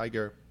 play with a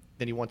tiger.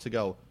 Then he wants to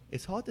go.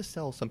 It's hard to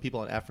sell some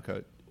people in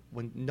Africa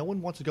when no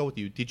one wants to go with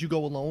you. Did you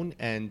go alone?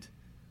 And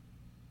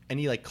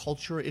any, like,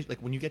 culture, like,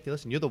 when you get there,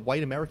 listen, you're the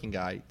white American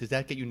guy. Does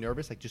that get you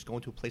nervous, like, just going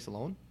to a place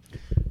alone?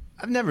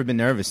 I've never been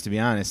nervous, to be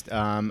honest.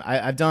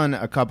 I've done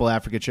a couple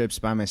Africa trips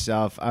by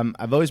myself.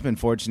 I've always been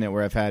fortunate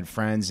where I've had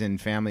friends and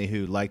family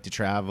who like to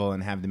travel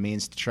and have the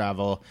means to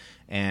travel.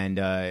 And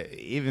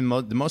even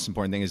the most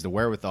important thing is the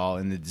wherewithal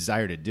and the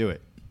desire to do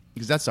it.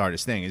 Because that's the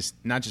hardest thing, is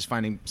not just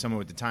finding someone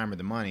with the time or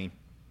the money,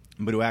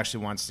 but who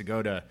actually wants to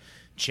go to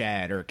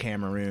Chad or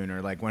Cameroon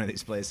or, like, one of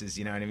these places.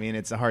 You know what I mean?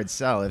 It's a hard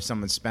sell if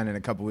someone's spending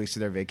a couple weeks of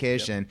their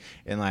vacation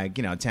and, like,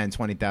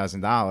 $10,000,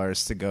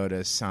 $20,000 to go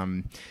to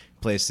some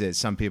place that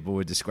some people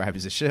would describe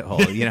as a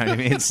shithole, you know what I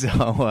mean?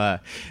 So,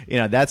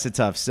 that's a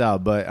tough sell.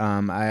 But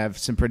I have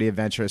some pretty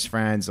adventurous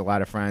friends, a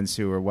lot of friends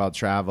who are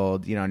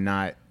well-traveled,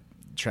 not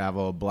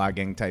travel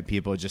blogging type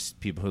people, just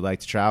people who like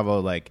to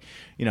travel, like,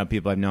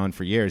 people I've known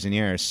for years and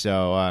years.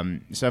 So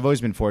I've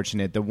always been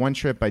fortunate. The one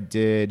trip I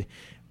did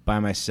by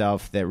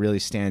myself that really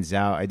stands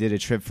out, I did a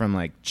trip from,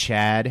 like,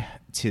 Chad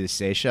to the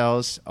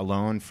Seychelles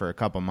alone for a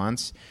couple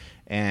months.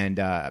 And,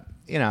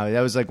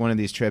 that was like one of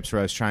these trips where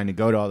I was trying to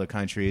go to all the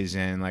countries,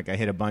 and, like, I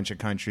hit a bunch of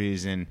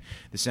countries in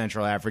the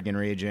Central African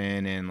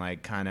region and,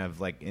 like, kind of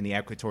like in the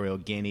Equatorial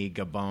Guinea,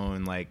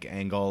 Gabon, like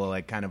Angola,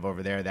 like kind of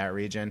over there, that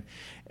region.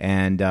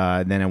 And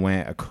then I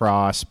went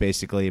across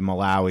basically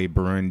Malawi,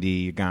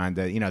 Burundi,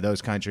 Uganda,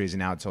 those countries,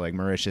 and out to, like,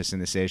 Mauritius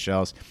and the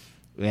Seychelles.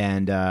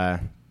 And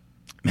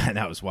Man,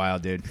 that was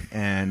wild, dude.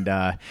 And,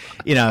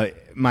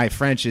 my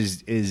French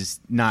is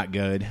not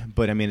good,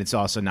 but, I mean, it's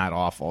also not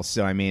awful.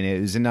 So, I mean, it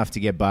was enough to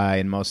get by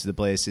in most of the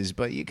places.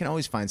 But you can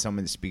always find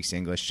someone that speaks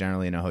English,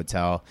 generally in a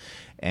hotel.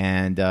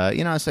 And,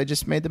 so I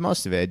just made the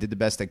most of it. I did the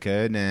best I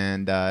could.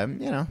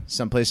 And,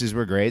 some places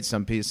were great.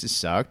 Some places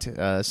sucked.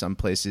 Some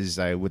places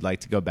I would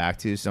like to go back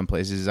to. Some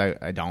places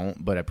I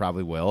don't, but I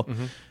probably will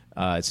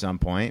at some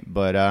point.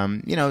 But,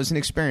 it was an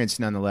experience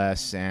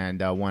nonetheless,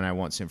 and one I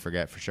won't soon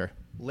forget for sure.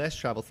 Last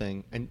travel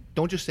thing, and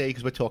don't just say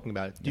because we're talking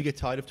about it. Do you get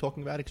tired of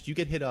talking about it? Because you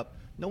get hit up.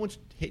 No one's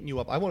hitting you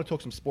up. I want to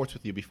talk some sports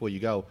with you before you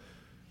go.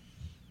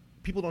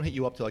 People don't hit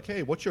you up to like,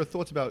 hey, what's your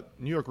thoughts about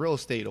New York real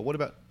estate? Or what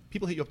about –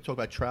 people hit you up to talk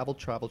about travel.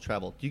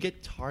 Do you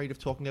get tired of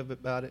talking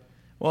about it?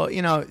 Well,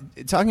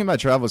 talking about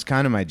travel is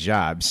kind of my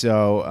job.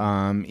 So,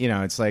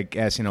 it's like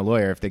asking a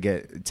lawyer if they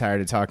get tired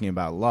of talking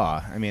about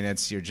law. I mean,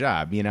 it's your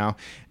job,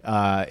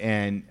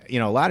 and, a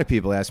lot of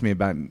people ask me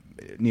about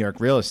New York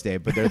real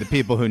estate, but they're the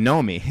people who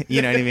know me.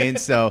 You know what I mean?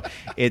 So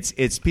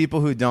it's people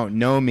who don't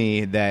know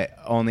me that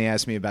only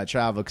ask me about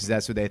travel because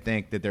that's what they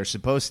think that they're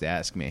supposed to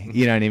ask me.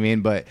 You know what I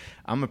mean? But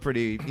I'm a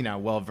pretty,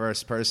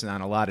 well-versed person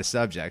on a lot of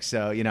subjects.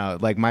 So,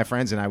 like my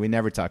friends and I, we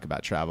never talk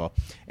about travel.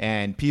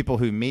 And people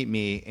who meet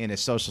me in a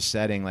social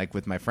setting, like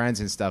with my friends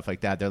and stuff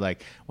like that, they're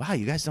like, wow,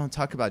 you guys don't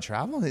talk about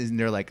travel? And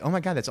they're like, oh my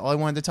God, that's all I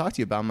wanted to talk to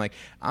you about. I'm like,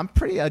 I'm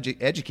pretty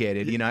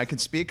educated. I can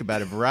speak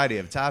about a variety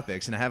of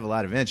topics and I have a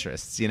lot of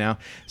interests,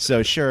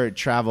 So sure,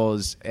 travel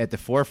is at the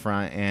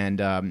forefront, and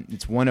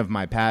it's one of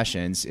my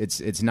passions.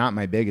 It's not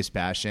my biggest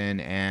passion,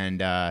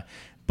 and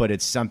but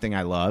it's something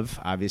I love,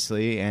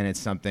 obviously, and it's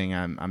something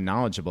I'm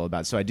knowledgeable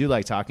about. So I do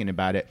like talking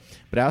about it,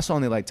 but I also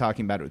only like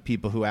talking about it with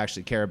people who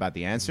actually care about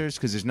the answers,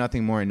 because there's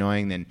nothing more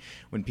annoying than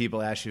when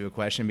people ask you a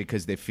question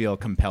because they feel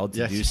compelled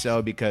to do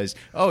so because,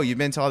 oh, you've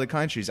been to all the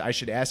countries. I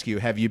should ask you,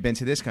 have you been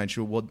to this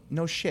country? Well,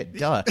 no shit,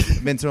 duh.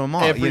 I've been to them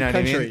all. Every you know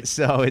country. What I mean?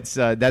 So it's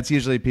that's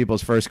usually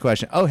people's first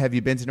question. Oh, have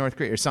you been to North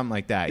Korea or something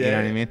like that? You know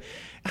what I mean?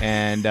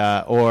 And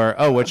or,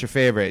 oh, what's your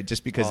favorite?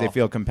 Just because they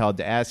feel compelled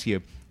to ask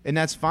you. And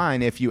that's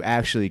fine if you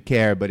actually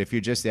care, but if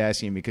you're just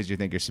asking because you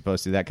think you're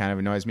supposed to, that kind of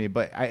annoys me.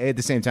 But at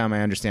the same time, I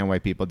understand why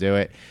people do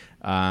it.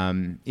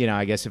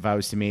 I guess if I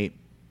was to meet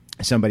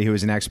somebody who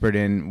was an expert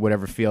in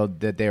whatever field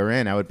that they were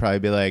in, I would probably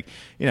be like,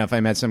 if I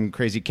met some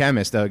crazy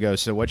chemist, I would go,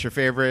 so what's your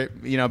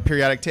favorite,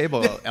 periodic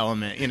table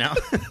element,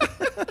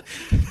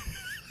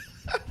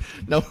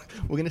 No,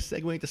 we're going to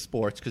segue into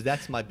sports because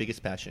that's my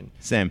biggest passion.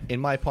 Same. In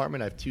my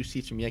apartment, I have 2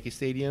 seats from Yankee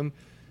Stadium.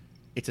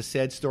 It's a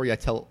sad story I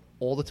tell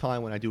all the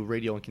time when I do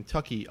radio in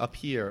Kentucky up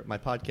here, my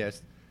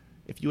podcast.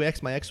 If you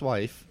ask my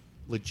ex-wife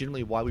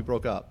legitimately why we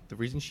broke up, the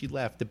reason she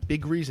left, the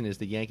big reason is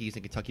the Yankees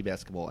and Kentucky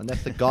basketball. And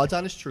that's the God's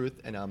honest truth.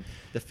 And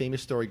the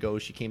famous story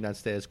goes, she came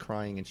downstairs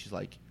crying and she's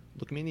like,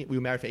 look at me we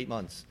were married for 8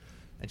 months.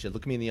 And she said,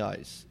 look at me in the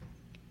eyes.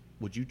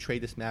 Would you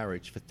trade this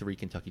marriage for 3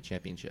 Kentucky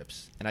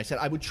championships? And I said,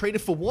 I would trade it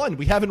for 1.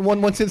 We haven't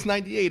won one since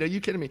 98. Are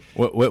you kidding me?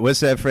 What's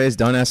that phrase?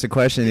 Don't ask a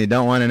question you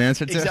don't want an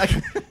answer to?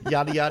 Exactly.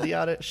 Yada, yada,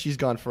 yada. She's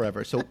gone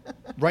forever. So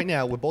right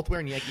now, we're both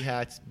wearing Yankee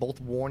hats,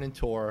 both worn and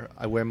tore.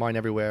 I wear mine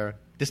everywhere.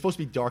 They're supposed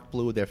to be dark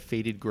blue. They're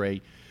faded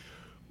gray.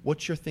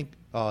 What's your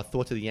thoughts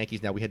of the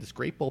Yankees now? We had this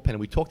great bullpen, and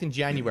we talked in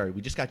January.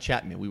 We just got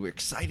Chapman. We were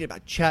excited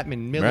about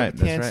Chapman, Miller,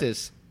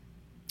 Kansas.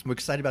 Right. We're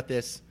excited about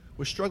this.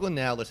 We're struggling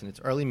now. Listen,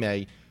 it's early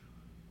May.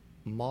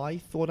 My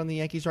thought on the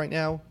Yankees right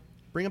now,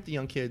 bring up the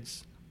young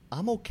kids.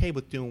 I'm okay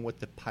with doing what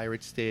the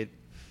Pirates did.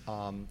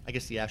 I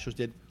guess the Astros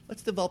did.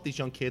 Let's develop these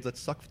young kids. Let's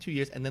suck for 2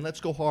 years, and then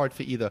let's go hard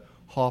for either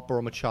Harper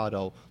or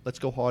Machado. Let's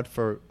go hard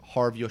for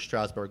Harvey or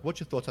Strasburg. What's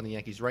your thoughts on the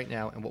Yankees right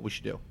now and what we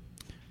should do?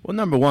 Well,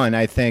 number one,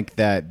 I think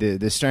that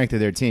the strength of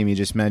their team you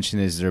just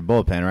mentioned is their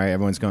bullpen, right?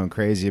 Everyone's going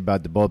crazy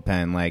about the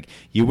bullpen. Like,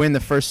 you win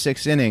the first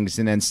 6 innings,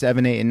 and then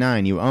 7, 8, and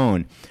 9 you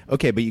own.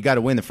 Okay, but you got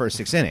to win the first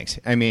 6 innings.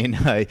 I mean,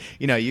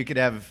 you could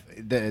have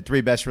the 3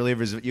 best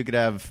relievers. You could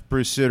have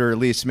Bruce Sutter,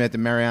 Lee Smith,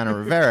 and Mariano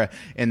Rivera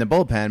in the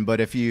bullpen, but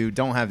if you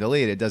don't have the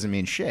lead, it doesn't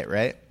mean shit,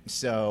 right?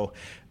 So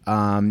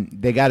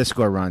they got to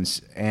score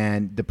runs,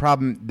 and the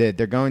problem that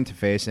they're going to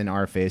face and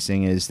are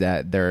facing is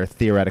that their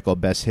theoretical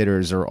best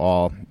hitters are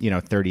all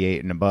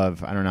 38 and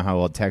above. I don't know how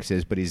old Tex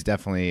is, but he's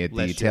definitely at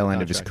the tail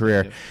end of his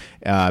career.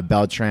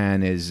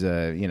 Beltran is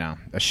a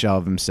shell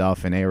of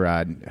himself, and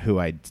A-Rod, who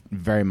I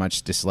very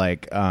much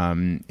dislike,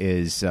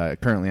 is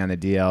currently on the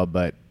DL,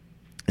 but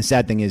the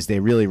sad thing is they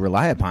really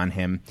rely upon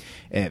him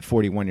at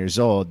 41 years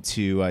old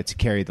to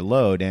carry the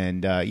load,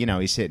 and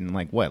he's hitting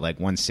like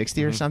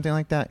 160 or something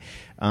like that.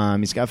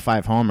 He's got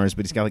 5 homers,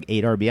 but he's got like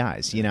 8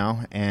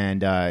 RBIs,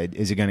 and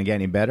is it going to get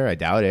any better? I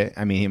doubt it.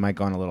 I mean, he might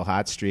go on a little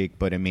hot streak,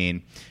 but I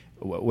mean,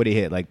 what did he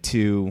hit, like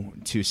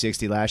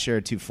 260 last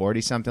year,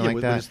 240, something like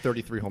that? It was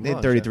 33 home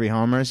runs. 33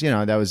 homers.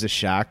 That was a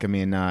shock. I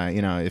mean,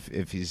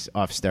 if he's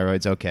off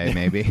steroids, okay,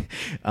 maybe.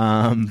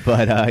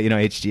 But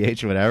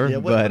HGH, whatever. Yeah,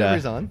 whatever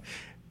he's on.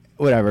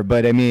 Whatever,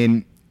 but I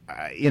mean,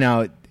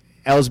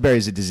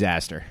 Ellsbury's a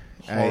disaster.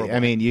 Horrible. I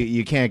mean,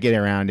 you can't get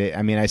around it.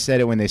 I mean, I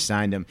said it when they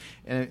signed him,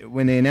 and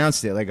when they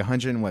announced it, like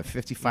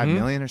 155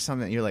 million or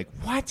something. You're like,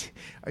 what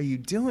are you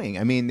doing?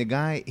 I mean, the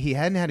guy, he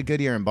hadn't had a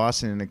good year in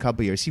Boston in a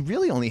couple years. He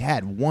really only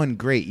had one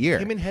great year.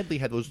 Him and Headley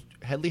had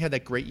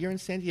that great year in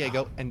San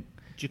Diego, and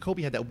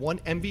Jacoby had that one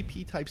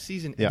MVP type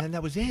season, and then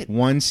that was it.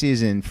 One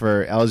season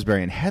for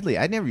Ellsbury and Headley.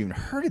 I'd never even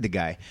heard of the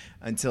guy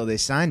until they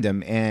signed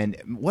him, and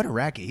what a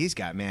racket he's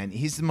got, man.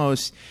 He's the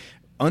most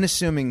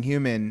unassuming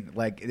human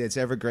like that's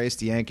ever graced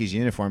the Yankees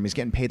uniform. He's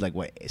getting paid like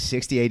what,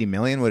 60, 80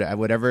 million,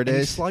 whatever it is.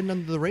 He's sliding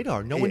under the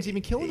radar. No one's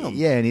even killing him.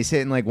 Yeah, and he's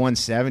hitting like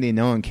 170.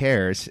 No one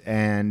cares,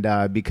 and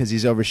because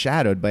he's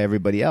overshadowed by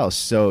everybody else.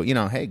 So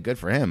hey, good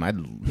for him.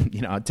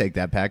 I'd take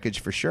that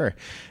package for sure.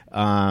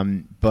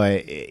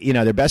 But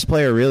their best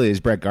player really is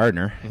Brett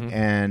Gardner,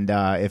 and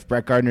if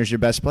Brett Gardner's your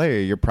best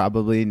player, you're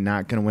probably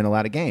not going to win a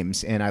lot of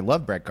games. And I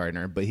love Brett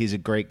Gardner, but he's a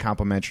great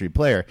complementary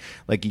player.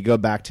 Like you go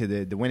back to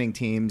the winning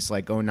teams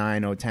like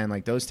 09, 010,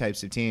 like those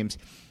types of teams.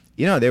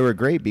 They were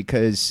great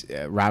because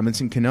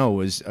Robinson Cano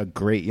was a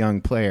great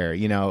young player.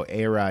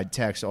 A-Rod,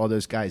 Tex, all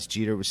those guys.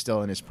 Jeter was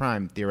still in his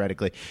prime,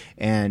 theoretically.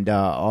 And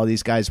all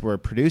these guys were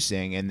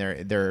producing, and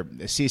their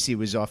CC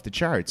was off the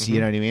charts. You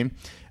know what I mean?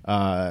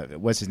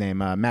 What's his name?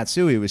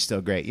 Matsui was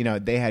still great.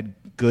 They had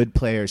good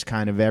players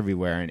kind of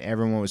everywhere, and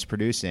everyone was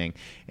producing.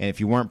 And if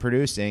you weren't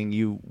producing,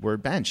 you were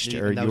benched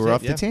or you were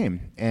off the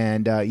team.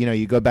 And,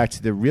 you go back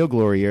to the real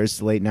glory years,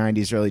 the late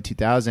 90s, early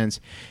 2000s.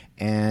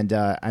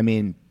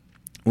 And,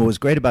 what was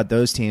great about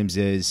those teams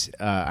is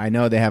I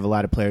know they have a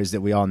lot of players that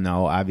we all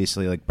know,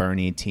 obviously, like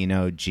Bernie,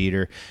 Tino,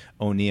 Jeter,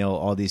 O'Neill,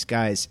 all these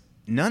guys.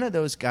 None of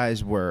those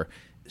guys were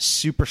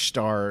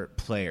superstar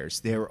players.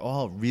 They were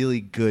all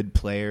really good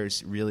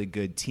players, really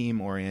good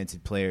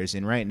team-oriented players.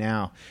 And right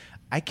now,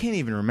 I can't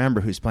even remember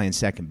who's playing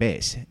second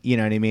base. You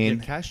know what I mean?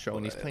 Castro,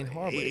 and he's playing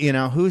horribly.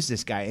 Who's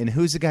this guy? And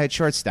who's the guy at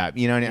shortstop?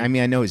 You know what I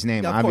mean? I know his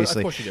name,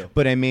 obviously. Of course you do.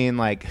 But I mean,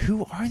 like,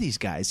 who are these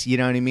guys? You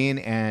know what I mean?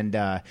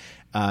 And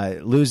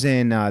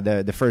losing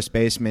the first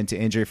baseman to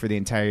injury for the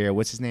entire year.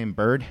 What's his name?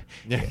 Bird?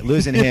 Yeah.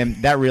 Losing him,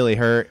 that really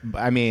hurt.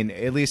 I mean,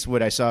 at least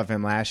what I saw of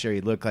him last year,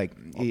 he looked like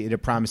he had a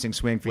promising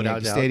swing for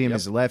Yankee Stadium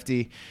as a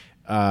lefty.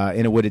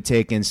 And it would have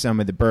taken some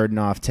of the burden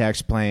off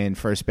Tex playing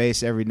first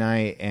base every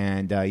night.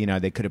 And,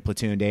 they could have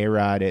platooned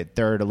A-Rod at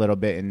third a little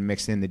bit and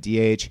mixed in the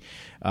DH,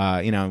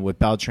 with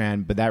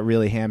Beltran. But that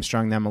really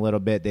hamstrung them a little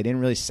bit. They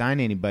didn't really sign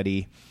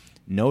anybody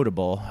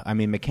notable. I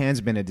mean,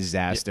 McCann's been a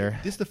disaster.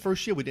 This is the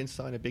first year we didn't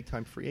sign a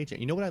big-time free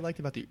agent. You know what I liked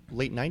about the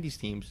late 90s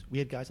teams? We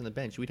had guys on the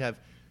bench. We'd have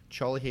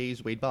Charlie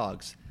Hayes, Wade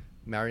Boggs,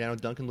 Mariano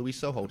Duncan, Luis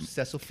Sojo,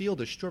 Cecil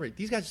Fielder, Strawberry.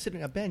 These guys are sitting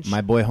on a bench.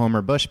 My boy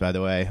Homer Bush, by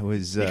the way,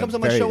 was he comes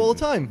on my show all the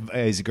time.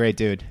 He's a great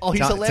dude. Oh,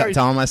 he's hilarious.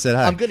 Tell him I said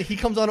hi. I'm good. He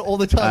comes on all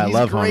the time. I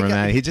love Homer,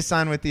 man. He just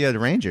signed with the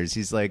Rangers.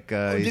 He's like,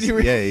 did he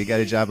really? He got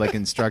a job like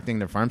instructing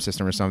the farm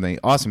system or something.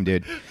 Awesome,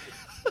 dude.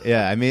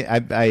 Yeah, I mean,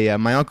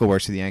 my uncle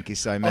works for the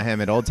Yankees, so I met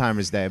him at Old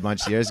Timers Day a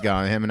bunch of years ago,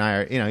 and him and I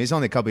are, he's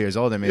only a couple years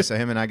older than me, so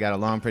him and I got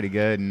along pretty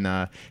good, and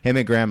him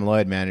and Graham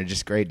Lloyd, man, are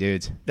just great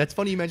dudes. That's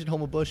funny you mentioned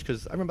Homer Bush,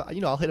 because I remember,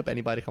 I'll hit up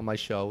anybody to come on my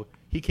show.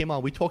 He came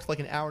on, we talked for like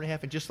an hour and a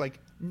half, and just like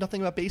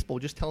nothing about baseball,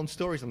 just telling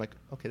stories. I'm like,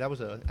 okay, that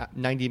was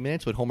 90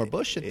 minutes with Homer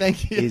Bush, and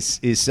thank you.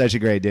 He's such a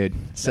great dude,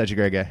 such a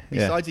great guy.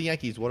 Besides the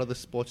Yankees, what other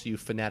sports are you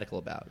fanatical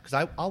about?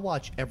 Because I'll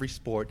watch every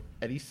sport.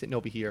 Eddie's sitting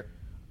over here.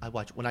 I'll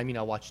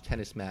watch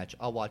tennis match.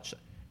 I'll watch...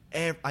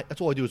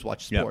 that's all I do is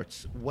watch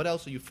sports. Yep. What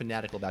else are you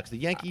fanatical about? Because the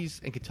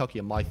Yankees and Kentucky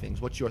are my things.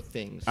 What's your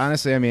things?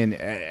 Honestly, I mean,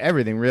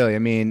 everything, really. I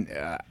mean,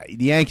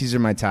 the Yankees are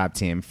my top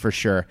team, for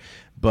sure.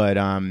 But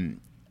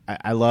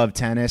I love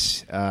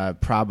tennis,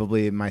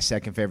 probably my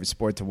second favorite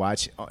sport to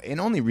watch. And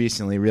only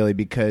recently, really,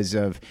 because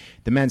of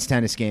the men's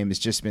tennis game has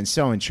just been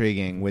so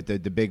intriguing with the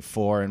Big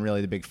Four and really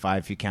the Big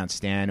Five, if you count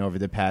Stan, over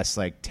the past,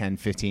 10,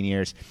 15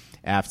 years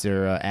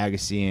after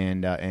Agassi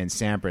and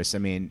Sampras. I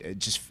mean,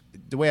 just...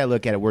 the way I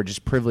look at it, we're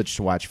just privileged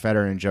to watch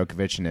Federer and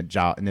Djokovic and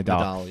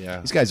Nadal.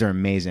 Yeah. These guys are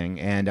amazing.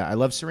 And I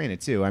love Serena,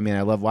 too. I mean,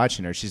 I love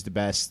watching her. She's the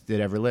best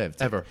that ever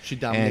lived. Ever. She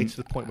dominates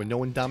to the point where no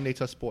one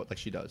dominates our sport like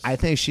she does. I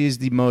think she's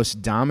the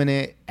most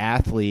dominant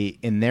athlete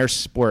in their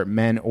sport,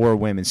 men or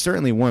women.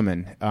 Certainly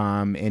women,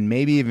 and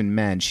maybe even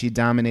men. She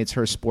dominates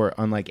her sport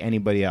unlike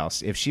anybody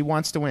else. If she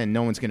wants to win,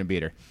 no one's going to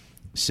beat her.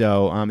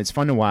 So it's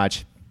fun to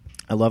watch.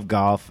 I love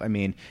golf. I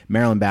mean,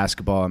 Maryland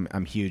basketball,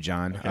 I'm huge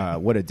on.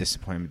 What a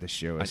disappointment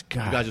this year was.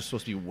 God. You guys are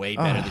supposed to be way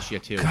better this year,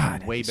 too.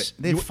 God. Way better.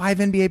 They have 5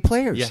 NBA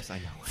players. Yes, I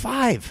know.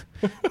 5.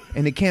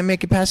 And they can't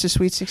make it past the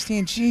Sweet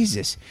 16.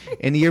 Jesus.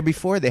 And the year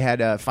before, they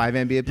had 5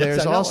 NBA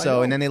players I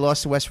know. And then they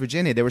lost to West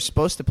Virginia. They were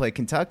supposed to play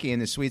Kentucky in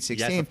the Sweet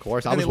 16. Yes, of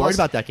course. I was worried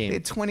about that game. They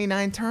had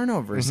 29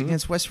 turnovers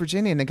against West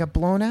Virginia, and they got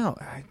blown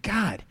out.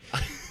 God.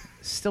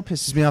 Still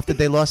pisses me off that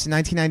they lost in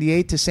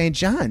 1998 to St.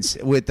 John's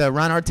with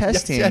Ron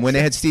Artest's team when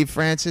they had Steve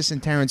Francis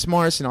and Terrence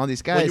Morris and all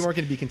these guys. Well, you weren't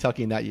going to be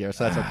Kentucky in that year,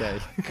 so that's okay.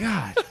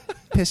 God.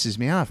 pisses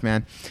me off,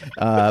 man.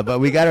 But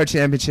we got our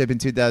championship in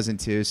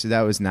 2002, so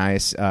that was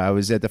nice. I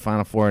was at the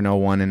Final Four in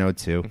 01 and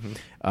 02.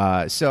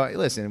 So,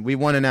 listen, we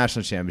won a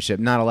national championship.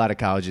 Not a lot of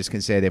colleges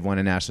can say they've won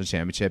a national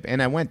championship,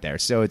 and I went there.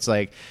 So it's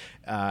like,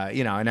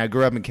 and I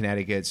grew up in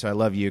Connecticut, so I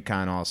love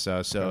UConn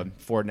also. So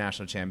 4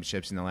 national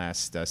championships in the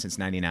last since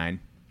 '99.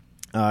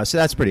 So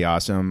that's pretty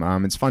awesome.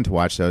 It's fun to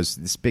watch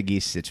this Big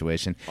East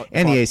situation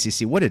and the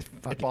ACC. What a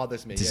fucking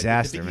bothers me.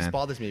 disaster, the Big man. East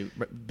bothers me.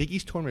 Big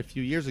East tournament a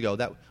few years ago.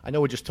 That I know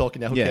we're just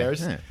talking now. Who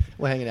cares? Yeah.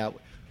 We're hanging out.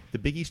 The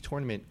Big East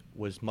tournament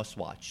was must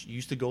watch. You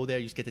used to go there.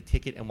 You used to get the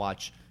ticket and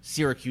watch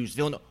Syracuse,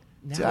 Villanova.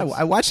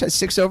 I watched that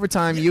 6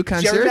 overtime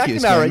UConn Jerry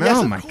Syracuse McNamara, game. yes,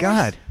 Oh of my course.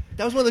 God.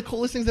 That was one of the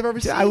coolest things I've ever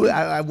seen.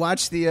 I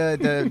watched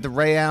the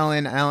Ray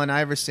Allen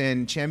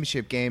Iverson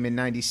championship game in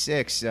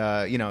 '96. He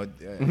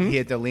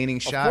hit the leaning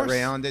shot.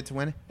 Ray Allen did to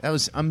win it. That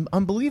was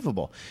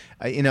unbelievable.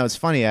 It's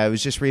funny. I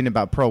was just reading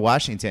about Pro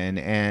Washington,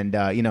 and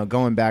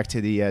going back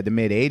to the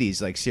mid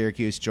 '80s, like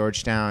Syracuse,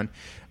 Georgetown,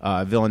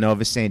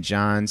 Villanova, St.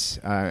 John's.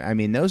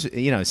 Those.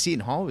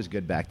 Seton Hall was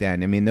good back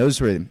then. Those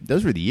were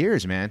the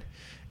years, man.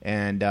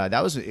 And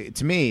that was,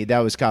 to me, that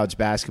was college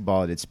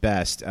basketball at its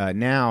best.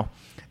 Now,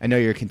 I know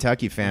you're a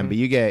Kentucky fan, but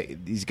you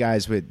get these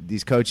guys with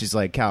these coaches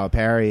like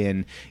Calipari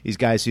and these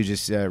guys who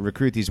just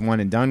recruit these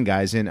one-and-done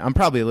guys. And I'm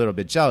probably a little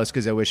bit jealous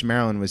because I wish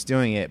Maryland was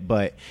doing it.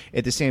 But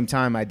at the same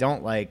time, I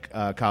don't like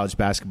college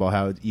basketball,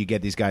 how you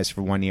get these guys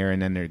for 1 year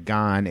and then they're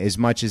gone. As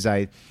much as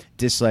I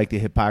dislike the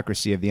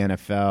hypocrisy of the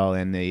NFL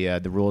and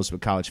the rules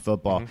with college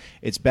football,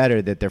 it's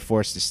better that they're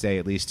forced to stay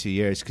at least 2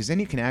 years because then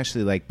you can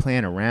actually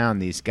plan around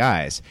these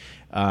guys.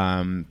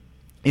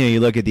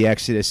 You look at the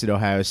exodus at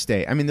Ohio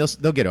State.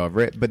 They'll get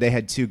over it, but they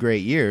had 2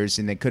 great years,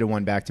 and they could have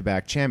won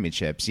back-to-back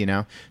championships,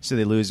 So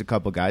they lose a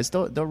couple guys.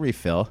 They'll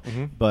refill.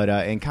 But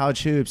in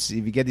college hoops,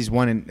 if you get these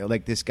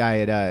like this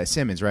guy at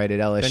Simmons, right, at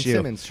LSU. Ben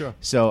Simmons, sure.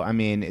 So,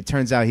 it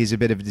turns out he's a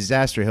bit of a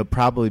disaster. He'll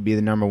probably be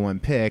the number 1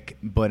 pick.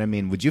 But,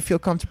 would you feel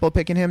comfortable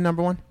picking him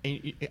number 1?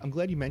 And I'm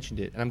glad you mentioned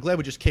it, and I'm glad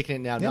we're just kicking it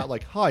now, not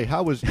like, hi,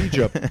 how was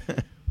Egypt?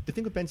 The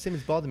thing with Ben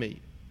Simmons bothered me.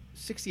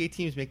 68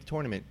 teams make the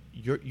tournament.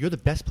 You're the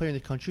best player in the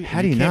country.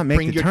 How do you not make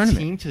the tournament?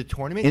 Bring your team to the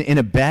tournament in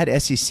a bad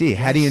SEC. Yes.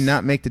 How do you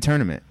not make the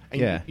tournament?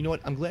 And you know what?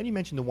 I'm glad you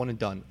mentioned the one and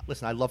done.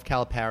 Listen, I love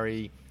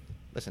Calipari.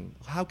 Listen,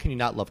 how can you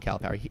not love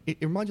Calipari? It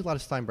reminds you a lot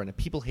of Steinbrenner.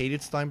 People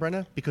hated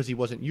Steinbrenner because he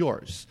wasn't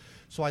yours.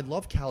 So I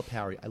love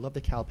Calipari. I love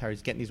that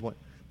Calipari's getting these one.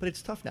 But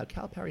it's tough now.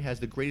 Calipari has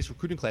the greatest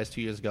recruiting class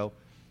 2 years ago.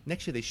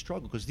 Next year they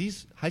struggle because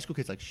these high school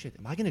kids are like, shit,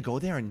 am I going to go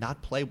there and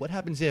not play? What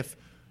happens if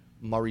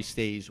Murray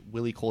stays,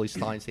 Willie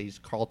Cauley-Stein stays,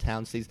 Carl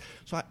Towns stays?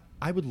 So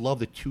I would love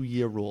the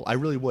 2-year rule. I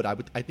really would. I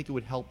think it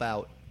would help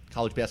out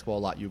college basketball a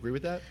lot. You agree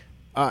with that?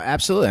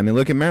 Absolutely.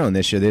 Look at Maryland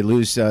this year. They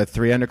lose 3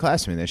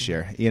 underclassmen this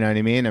year. You know what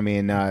I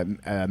mean?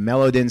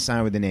 Melo didn't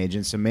sign with an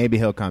agent, so maybe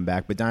he'll come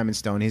back. But Diamond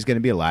Stone, he's going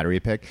to be a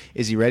lottery pick.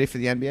 Is he ready for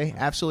the NBA?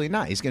 Absolutely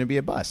not. He's going to be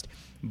a bust.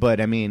 But,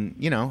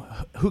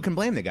 who can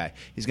blame the guy?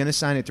 He's going to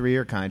sign a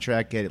 3-year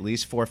contract, get at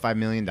least $4 or $5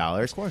 million.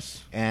 Of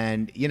course.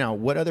 And,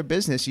 what other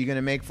business are you going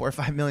to make $4 or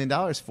 $5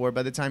 million for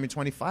by the time you're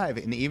 25?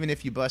 And even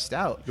if you bust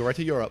out. Go right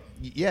to Europe.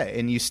 Yeah,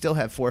 and you still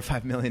have $4 or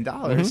 $5 million,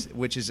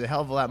 which is a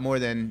hell of a lot more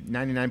than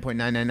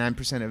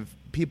 99.999% of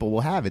people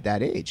will have at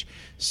that age.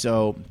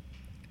 So,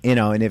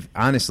 and if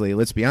honestly,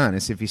 let's be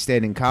honest, if he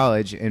stayed in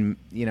college and,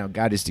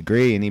 got his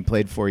degree and he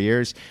played 4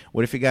 years,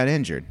 what if he got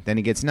injured? Then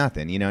he gets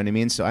nothing, you know what I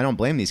mean? So I don't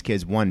blame these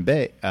kids one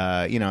bit.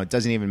 It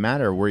doesn't even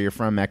matter where you're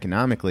from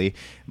economically.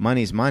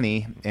 Money's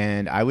money,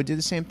 and I would do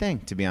the same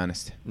thing, to be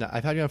honest. Now,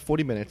 I've had you on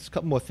 40 minutes. A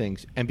couple more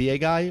things. NBA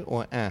guy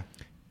or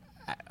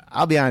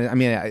I'll be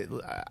honest.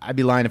 I'd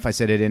be lying if I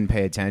said I didn't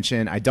pay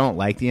attention. I don't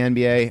like the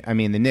NBA.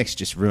 The Knicks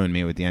just ruined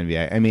me with the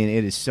NBA.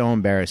 It is so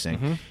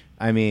embarrassing.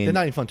 They're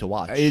not even fun to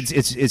watch.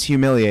 It's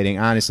humiliating,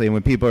 honestly. And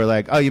when people are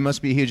like, "Oh, you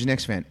must be a huge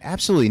Knicks fan,"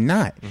 absolutely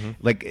not.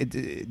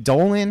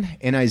 Dolan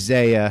and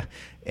Isaiah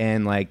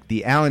and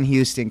the Allen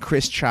Houston,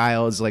 Chris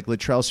Childs,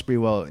 Latrell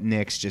Sprewell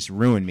Knicks just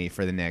ruined me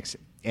for the Knicks.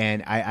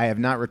 And I have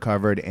not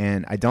recovered.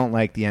 And I don't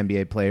like the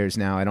NBA players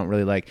now. I don't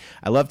really like.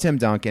 I love Tim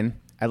Duncan.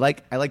 I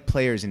like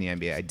players in the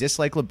NBA. I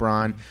dislike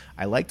LeBron.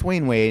 I like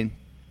Dwayne Wade.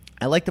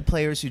 I like the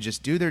players who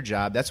just do their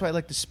job. That's why I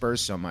like the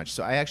Spurs so much.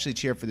 So I actually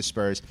cheer for the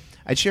Spurs.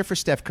 I cheer for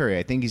Steph Curry.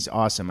 I think he's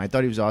awesome. I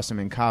thought he was awesome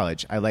in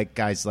college. I like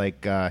guys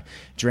like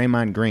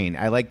Draymond Green.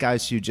 I like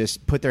guys who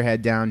just put their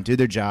head down, do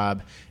their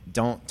job,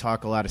 don't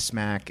talk a lot of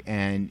smack,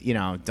 and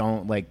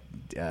don't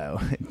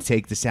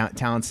take the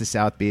talents to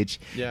South Beach.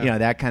 Yeah.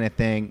 That kind of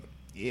thing.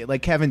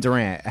 Like Kevin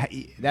Durant,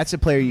 that's a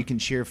player you can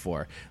cheer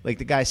for. The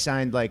guy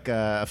signed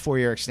a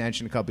 4-year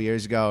extension a couple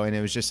years ago, and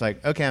it was just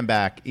okay, I'm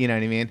back. You know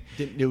what I mean?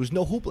 There was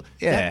no hoop.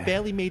 Yeah. That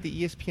barely made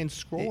the ESPN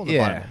scroll on the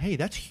bottom. Hey,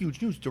 that's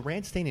huge news.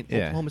 Durant staying in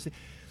Oklahoma State.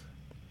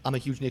 I'm a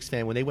huge Knicks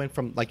fan. When they went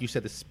from, like you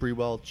said, the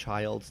Sprewell,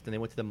 Childs, then they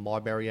went to the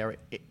Marbury area,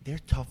 they're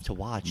tough to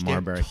watch.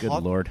 Marbury, good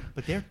Lord.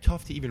 But they're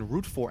tough to even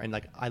root for.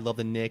 And I love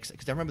the Knicks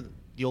because I remember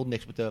the old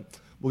Knicks with the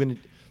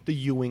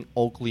Ewing,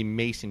 Oakley,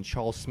 Mason,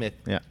 Charles Smith.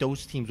 Yeah.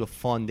 Those teams were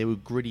fun. They were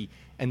gritty,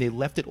 and they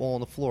left it all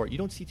on the floor. You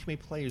don't see too many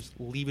players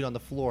leave it on the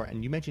floor.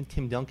 And you mentioned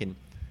Tim Duncan.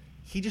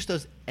 He just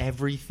does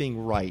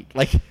everything right.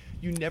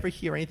 You never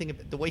hear anything.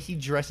 The way he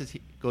dresses,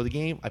 go to the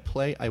game, I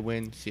play, I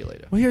win, see you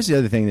later. Well, here's the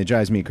other thing that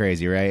drives me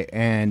crazy, right?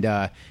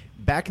 And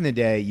back in the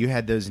day, you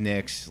had those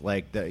Knicks,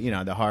 like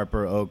the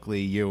Harper,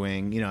 Oakley,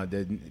 Ewing,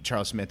 the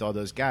Charles Smith, all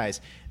those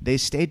guys. They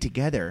stayed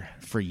together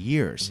for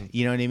years. Mm-hmm.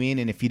 You know what I mean?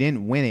 And if you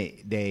didn't win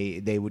it,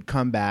 they would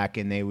come back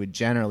and they would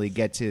generally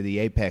get to the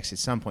apex at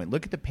some point.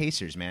 Look at the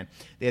Pacers, man.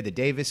 They had the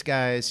Davis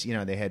guys.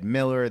 They had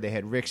Miller. They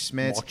had Rick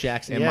Smith, Mark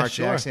Jackson, and yeah, Mark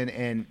sure. Jackson,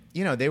 and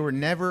they were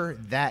never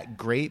that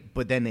great.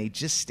 But then they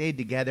just stayed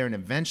together, and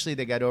eventually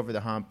they got over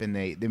the hump and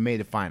they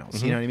made the finals.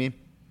 Mm-hmm. You know what I mean?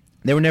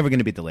 They were never going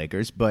to beat the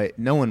Lakers, but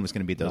no one was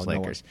going to beat those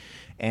Lakers.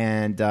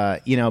 And,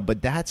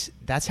 but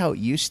that's how it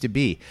used to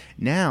be.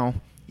 Now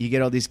you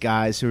get all these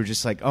guys who are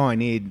just like, oh, I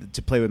need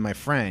to play with my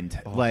friend.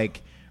 Oh.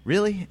 Like,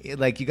 really?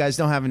 Like, you guys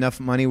don't have enough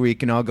money where you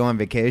can all go on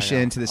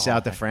vacation to the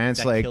south of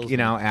France,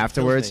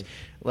 afterwards?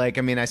 Like,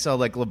 I mean, I saw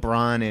like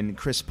LeBron and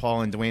Chris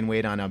Paul and Dwayne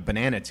Wade on a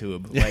banana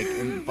tube, like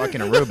in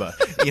fucking Aruba.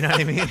 You know what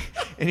I mean?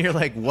 And you're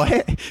like,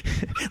 what?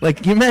 Like,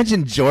 can you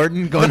imagine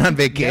Jordan going on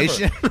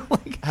vacation?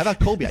 Like, how about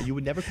Kobe? You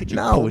would never picture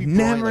No, Kobe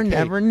never,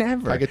 Bryant, like,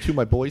 never. I get two of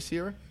my boys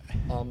here.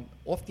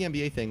 Off the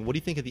NBA thing, what do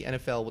you think of the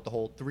NFL with the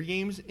whole 3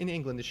 games in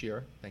England this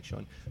year? Thanks,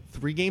 Sean.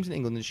 3 games in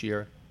England this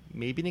year,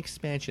 maybe an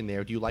expansion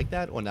there. Do you like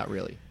that or not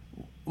really?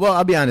 Well,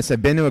 I'll be honest.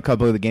 I've been to a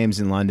couple of the games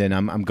in London.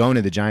 I'm going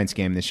to the Giants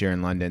game this year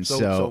in London.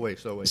 So wait.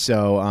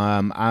 So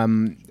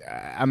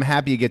I'm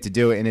happy you get to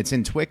do it, and it's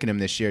in Twickenham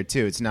this year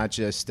too. It's not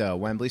just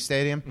Wembley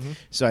Stadium. Mm-hmm.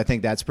 So I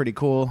think that's pretty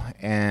cool.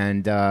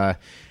 And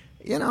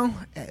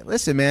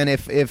listen, man,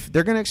 if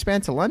they're going to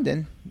expand to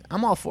London,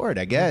 I'm all for it.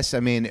 I guess. I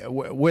mean,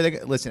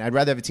 listen, I'd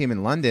rather have a team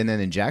in London than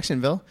in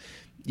Jacksonville.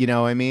 You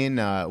know what I mean?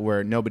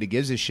 Where nobody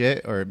gives a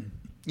shit or.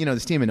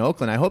 This team in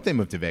Oakland, I hope they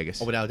move to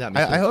Vegas. Oh, without doubt.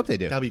 I hope they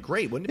do. That'd be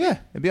great, wouldn't it? Yeah,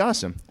 it'd be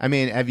awesome. I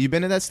mean, have you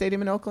been to that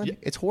stadium in Oakland? Yeah.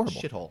 It's horrible.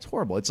 Shithole. It's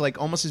horrible. It's like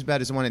almost as bad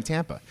as the one in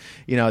Tampa,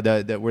 where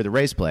the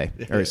Rays play,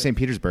 or St.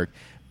 Petersburg.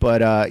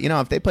 But,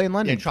 if they play in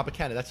London. Yeah, in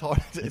Tropicana, that's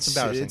hard. It's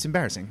embarrassing. It's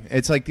embarrassing.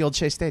 It's like the old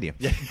Shea Stadium.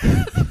 Yeah.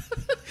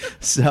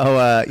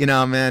 So,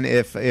 man,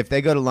 if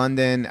they go to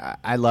London,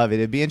 I love it.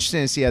 It'd be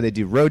interesting to see how they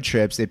do road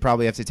trips. They'd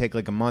probably have to take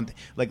like a month.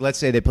 Like, let's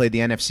say they played the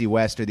NFC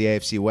West or the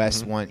AFC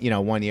West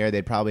mm-hmm. one year.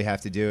 They'd probably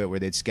have to do it where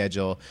they'd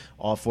schedule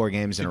all 4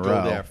 games in a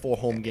row. There, 4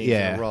 home games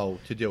in a row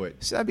to do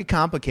it. So that'd be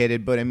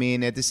complicated. But, I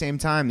mean, at the same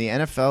time, the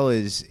NFL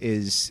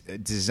is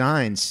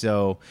designed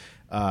so –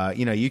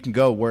 you can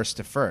go worst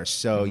to first.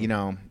 So,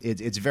 mm-hmm.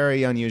 It's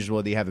very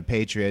unusual that you have a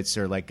Patriots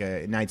or like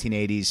a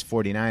 1980s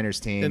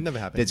 49ers team it never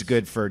happens. That's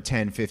good for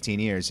 10, 15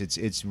 years.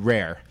 It's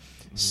rare.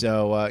 Mm-hmm.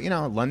 So,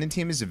 London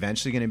team is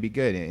eventually going to be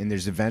good, and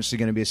there's eventually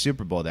going to be a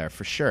Super Bowl there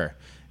for sure.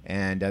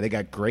 And they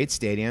got great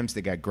stadiums.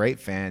 They got great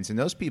fans, and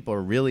those people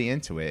are really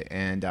into it.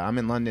 And I'm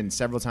in London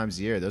several times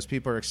a year. Those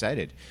people are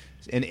excited.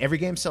 And every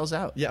game sells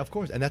out. Yeah, of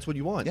course, and that's what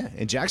you want. Yeah,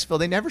 in Jacksonville,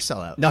 they never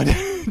sell out. No,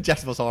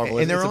 Jacksonville's horrible.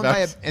 And they're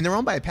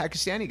owned by a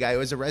Pakistani guy who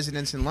has a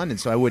residence in London,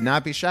 so I would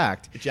not be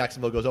shocked if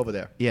Jacksonville goes over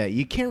there. Yeah,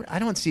 you can't. I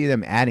don't see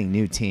them adding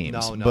new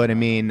teams. No, but I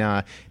mean,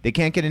 they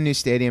can't get a new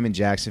stadium in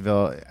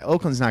Jacksonville.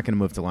 Oakland's not going to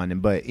move to London,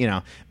 but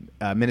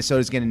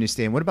Minnesota's getting a new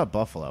stadium. What about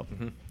Buffalo?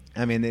 Mm-hmm.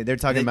 I mean, they're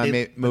talking about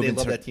moving. They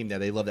love that team there.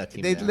 They love that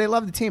team. They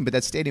love the team, but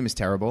that stadium is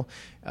terrible.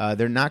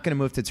 They're not going to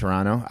move to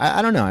Toronto.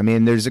 I don't know. I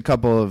mean, there's a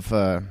couple of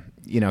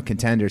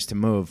contenders to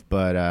move,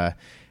 but I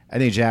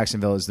think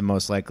Jacksonville is the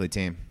most likely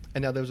team.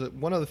 And now there's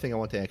one other thing I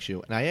want to ask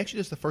you, and I asked you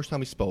this the first time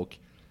we spoke,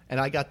 and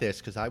I got this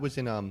because I was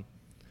in when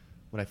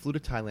I flew to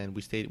Thailand.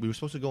 We were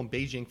supposed to go in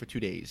Beijing for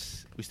 2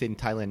 days. We stayed in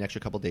Thailand an extra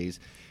couple of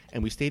days,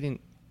 and we stayed in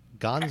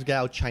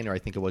Guangzhou, China. I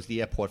think it was the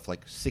airport for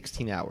like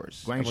 16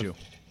 hours. Guangzhou.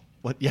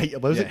 What? Yeah.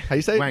 What was it? How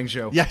you say it?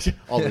 Guangzhou. Yeah.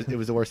 Oh, it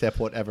was the worst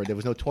airport ever. There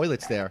was no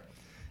toilets there,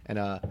 and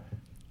I'm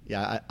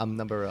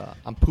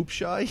poop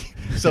shy,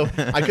 so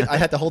I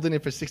had to hold it in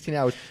for 16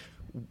 hours.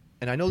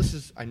 And I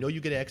know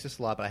you get asked this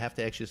a lot, but I have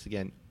to ask you this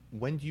again.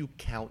 When do you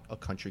count a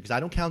country? Because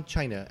I don't count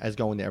China as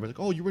going there. Everyone's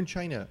like, oh, you were in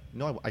China.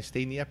 No, I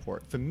stayed in the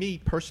airport. For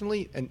me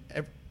personally, and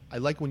I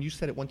like when you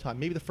said it one time,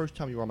 maybe the first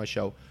time you were on my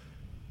show,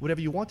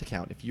 whatever you want to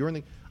count. If you're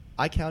in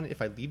I count it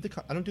if I leave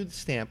I don't do the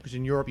stamp because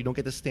in Europe you don't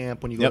get the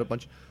stamp when you go to a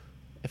bunch.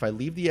 If I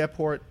leave the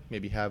airport,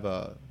 maybe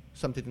have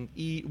something to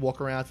eat, walk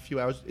around for a few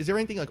hours. Is there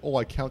anything like,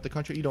 I count the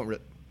country? You don't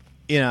really.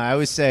 I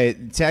would say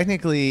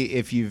technically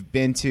if you've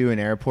been to an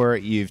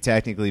airport, you've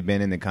technically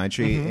been in the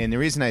country. Mm-hmm. And the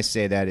reason I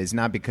say that is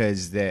not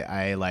because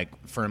I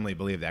firmly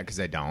believe that, because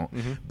I don't.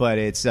 Mm-hmm. But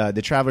it's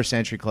the Traveler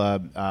Century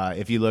Club,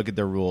 if you look at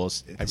the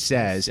rules, it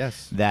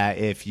says that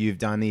if you've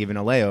done even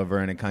a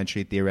layover in a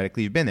country,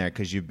 theoretically you've been there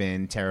because you've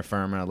been terra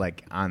firma,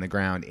 like on the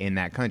ground in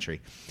that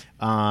country.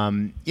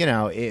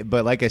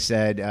 But like I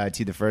said to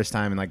you the first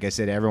time, and like I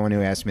said to everyone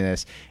who asked me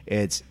this,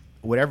 it's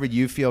whatever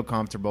you feel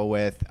comfortable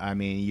with. I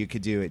mean, you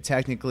could do it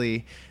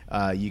technically.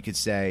 You could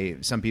say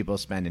some people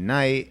spend a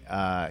night.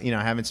 I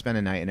haven't spent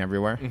a night in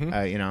everywhere. Mm-hmm.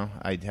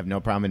 I have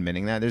no problem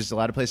admitting that. There's a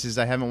lot of places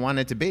I haven't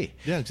wanted to be.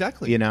 Yeah,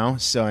 exactly.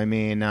 So I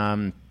mean,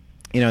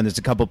 There's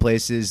a couple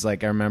places,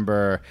 like I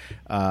remember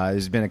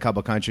there's been a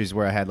couple countries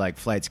where I had like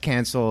flights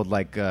canceled,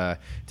 like to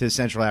the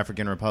Central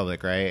African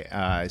Republic,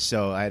 right?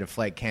 So I had a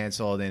flight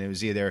canceled, and it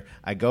was either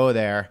I go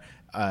there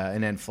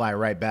and then fly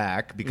right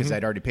back because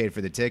I'd already paid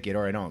for the ticket,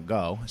 or I don't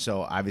go.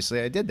 So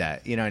obviously I did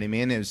that. You know what I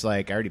mean? It was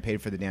like I already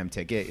paid for the damn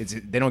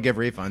ticket. They don't give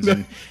refunds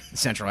in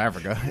Central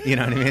Africa. You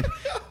know what I mean?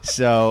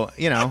 So,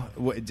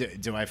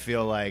 do I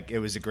feel like it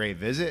was a great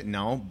visit?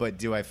 No. But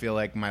do I feel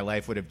like my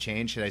life would have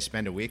changed? Should I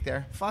spend a week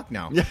there? Fuck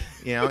no.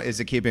 Is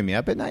it keeping me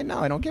up at night? No,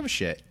 I don't give a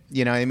shit.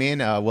 You know what I mean?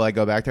 Will I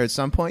go back there at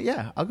some point?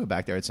 Yeah, I'll go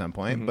back there at some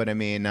point. But I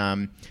mean,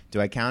 do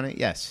I count it?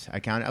 Yes, I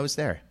count it. I was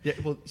there. Yeah,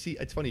 well, see,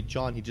 it's funny.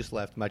 John, he just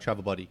left, my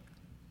travel buddy.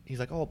 He's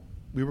like, oh,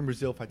 we were in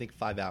Brazil for, I think,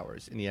 5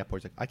 hours in the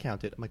airport. He's like, I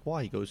counted. I'm like,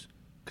 why? He goes,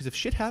 because if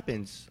shit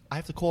happens, I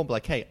have to call and be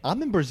like, hey,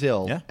 I'm in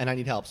Brazil and I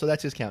need help. So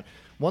that's his count.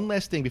 One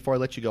last thing before I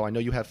let you go. I know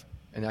you have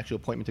an actual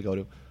appointment to go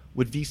to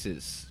with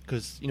visas.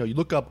 Because, you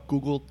look up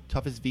Google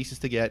toughest visas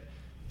to get.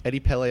 Eddie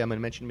Pele, I'm going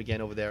to mention him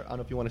again over there. I don't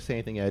know if you want to say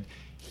anything, Ed.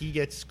 He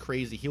gets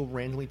crazy. He'll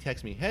randomly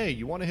text me, hey,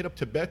 you want to hit up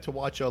Tibet to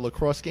watch a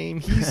lacrosse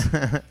game? He's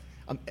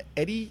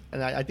Eddie,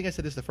 and I think I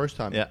said this the first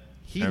time. Yeah,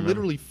 he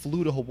literally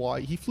flew to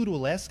Hawaii. He flew to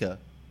Alaska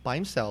by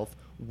himself,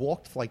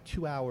 walked for like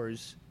 2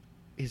 hours.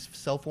 His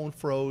cell phone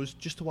froze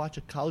just to watch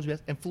a college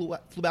basketball,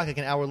 and flew back like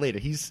an hour later.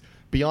 He's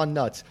beyond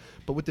nuts.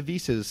 But with the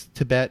visas,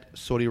 Tibet,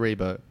 Saudi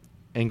Arabia,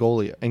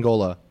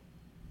 Angola,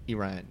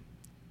 Iran,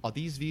 are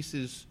these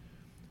visas?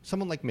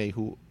 Someone like me,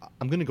 who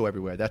I'm going to go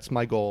everywhere. That's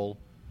my goal.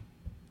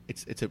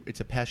 It's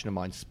a passion of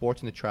mine.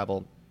 Sports and the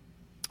travel.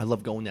 I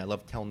love going there. I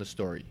love telling the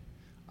story.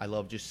 I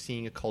love just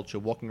seeing a culture,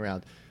 walking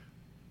around.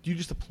 Do you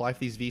just apply for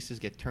these visas,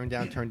 get turned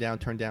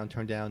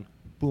down?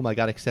 Boom, I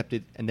got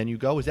accepted, and then you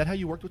go? Is that how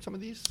you worked with some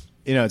of these?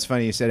 It's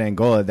funny you said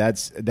Angola.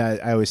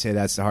 I always say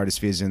that's the hardest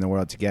visa in the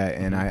world to get,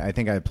 and I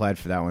think I applied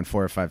for that one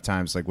 4 or 5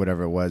 times, like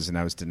whatever it was, and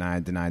I was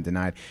denied,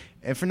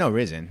 and for no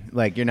reason.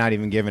 Like, you're not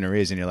even given a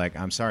reason. You're like,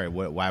 I'm sorry,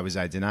 why was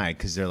I denied?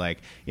 Because they're like,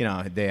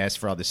 they asked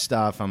for all this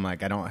stuff. I'm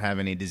like, I don't have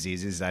any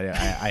diseases. I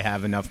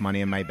have enough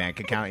money in my bank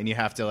account, and you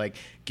have to like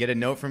get a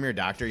note from your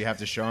doctor. You have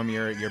to show them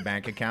your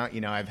bank account.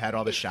 I've had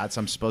all the shots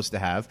I'm supposed to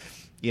have.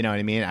 You know what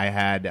I mean? I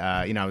had,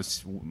 I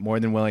was more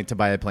than willing to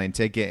buy a plane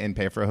ticket and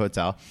pay for a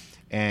hotel.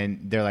 And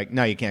they're like,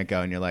 no, you can't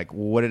go. And you're like,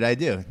 well, what did I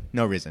do?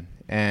 No reason.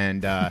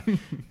 And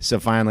so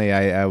finally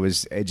I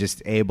was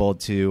just able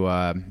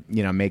to,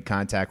 make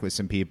contact with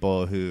some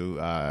people who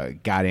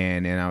got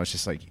in. And I was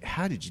just like,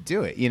 how did you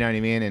do it? You know what I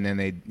mean? And then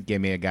they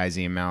gave me a guy's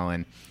email,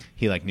 and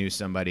he like knew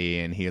somebody,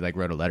 and he like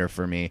wrote a letter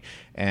for me.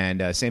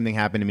 And same thing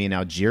happened to me in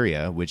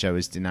Algeria, which I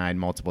was denied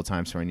multiple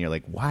times for. And you're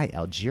like, why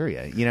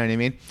Algeria? You know what I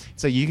mean?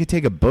 So you could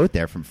take a boat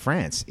there from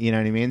France. You know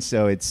what I mean?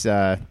 So it's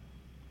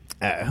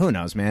who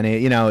knows, man?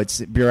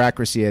 It's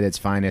bureaucracy at its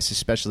finest,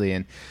 especially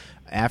in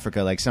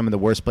Africa. Like some of the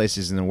worst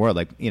places in the world,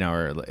 like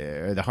are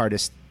the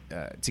hardest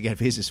to get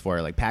visas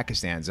for. Like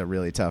Pakistan's a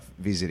really tough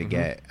visa to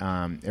get.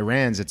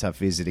 Iran's a tough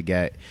visa to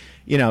get.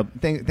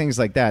 Things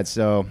like that.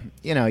 So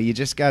you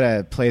just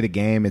gotta play the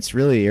game. It's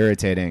really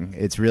irritating.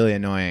 It's really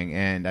annoying,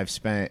 and I've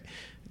spent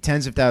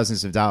tens of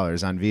thousands of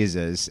dollars on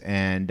visas,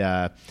 and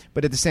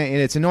but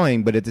it's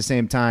annoying. But at the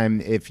same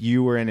time, if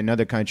you were in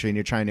another country and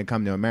you're trying to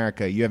come to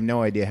America, you have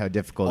no idea how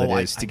difficult it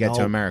is to get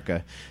to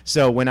America.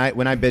 So when I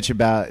bitch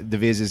about the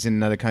visas in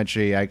another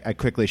country, I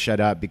quickly shut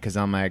up, because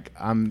I'm like,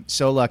 I'm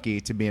so lucky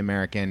to be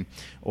American,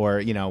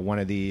 or one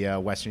of the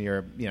Western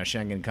Europe,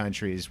 Schengen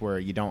countries, where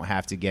you don't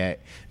have to get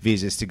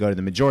visas to go to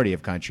the majority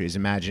of countries.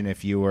 Imagine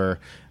if you were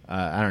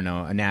I don't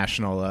know, a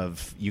national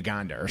of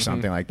Uganda or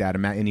something like that,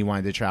 and you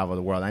wanted to travel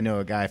the world. I know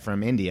a guy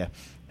from India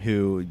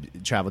who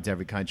traveled to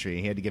every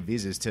country. He had to get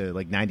visas to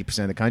like 90%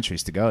 of the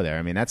countries to go there.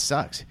 I mean, that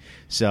sucks.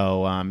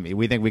 So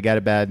we think we got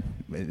it bad.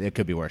 It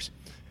could be worse.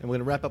 And we're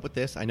going to wrap up with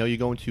this. I know you're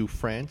going to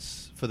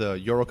France for the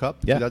Euro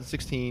Cup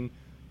 2016.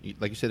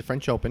 Like you said, the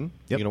French Open.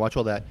 You're going to watch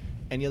all that.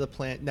 Any other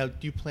plan? Now, do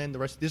you plan the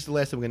rest? This is the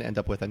last thing we're going to end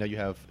up with. I know you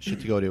have shit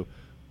to go to. Do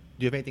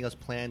you have anything else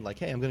planned? Like,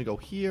 hey, I'm going to go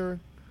here.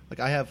 Like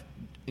I have,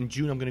 in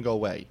June, I'm going to go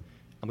away.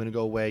 I'm going to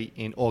go away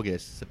in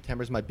August.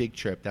 September's my big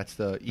trip. That's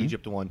the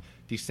Egypt one.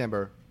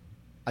 December,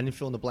 I didn't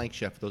fill in the blank,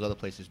 Chef, for those other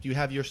places. Do you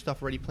have your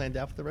stuff already planned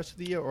out for the rest of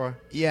the year? Or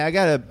yeah, I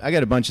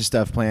got a bunch of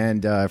stuff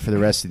planned for the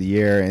rest of the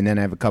year, and then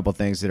I have a couple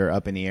things that are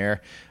up in the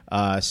air.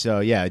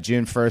 So yeah,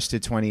 June 1st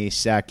to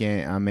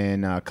 22nd, I'm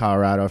in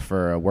Colorado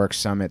for a work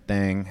summit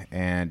thing,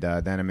 and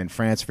then I'm in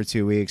France for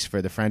 2 weeks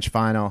for the French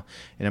final,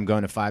 and I'm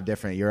going to 5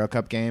 different Euro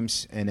Cup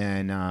games, and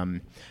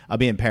then I'll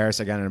be in Paris.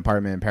 I got an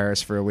apartment in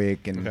Paris for a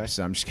week, and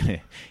so I'm just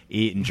gonna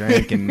eat and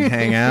drink and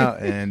hang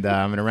out, and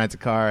I'm gonna rent a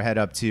car, head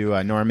up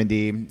to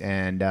Normandy,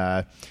 and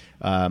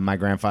my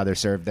grandfather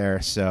served there,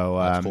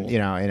 so cool.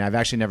 And I've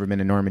actually never been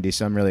to Normandy,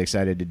 so I'm really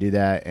excited to do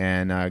that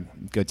and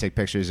go take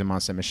pictures in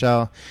Mont Saint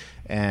Michel.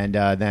 And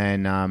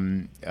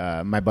then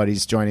my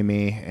buddy's joining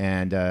me,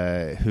 and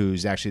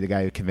who's actually the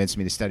guy who convinced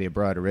me to study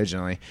abroad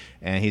originally,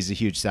 and he's a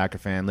huge soccer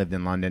fan, lived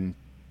in London,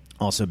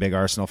 also a big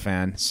Arsenal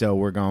fan. So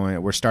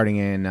we're starting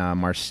in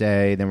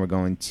Marseille, then we're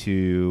going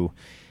to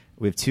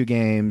We have 2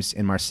 games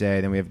in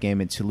Marseille. Then we have a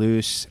game in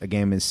Toulouse, a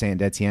game in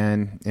Saint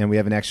Etienne, and we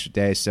have an extra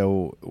day.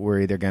 So we're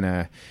either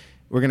gonna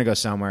go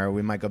somewhere.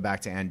 We might go back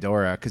to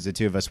Andorra because the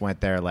 2 of us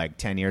went there like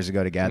 10 years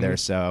ago together.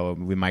 So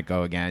we might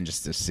go again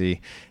just to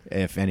see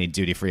if any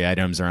duty-free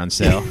items are on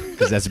sale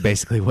because that's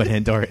basically what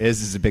Andorra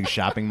is. It's a big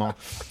shopping mall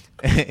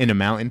in a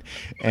mountain,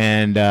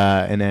 and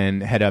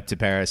then head up to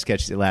Paris,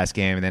 catch the last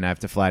game, and then I have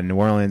to fly to New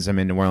Orleans. I'm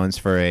in New Orleans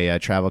for a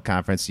travel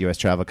conference, U.S.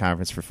 travel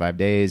conference for 5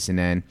 days, and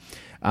then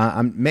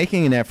I'm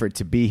making an effort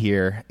to be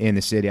here in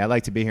the city. I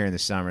like to be here in the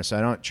summer, so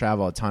I don't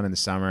travel a ton in the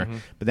summer.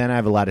 But then I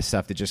have a lot of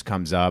stuff that just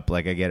comes up,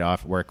 like I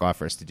get work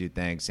offers to do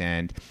things,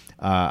 and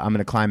I'm going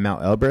to climb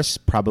Mount Elbrus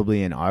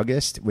probably in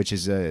August, which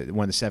is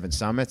one of the 7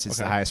 summits. It's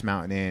the highest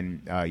mountain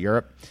in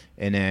Europe.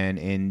 And then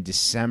in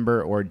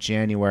December or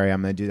January,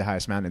 I'm going to do the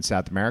highest mountain in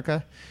South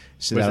America.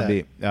 So that'll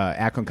be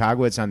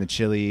Aconcagua. It's on the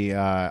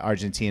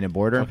Chile-Argentina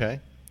border. Okay.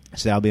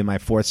 So that'll be my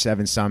 4th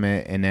 7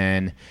 summit. And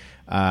then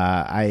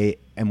I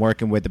am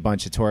working with a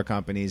bunch of tour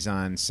companies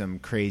on some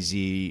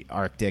crazy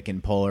Arctic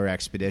and polar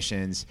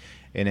expeditions.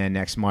 And then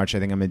next March, I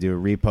think I'm going to do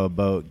a repo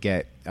boat,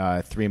 get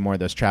 3 more of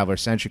those Traveler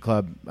Century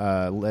Club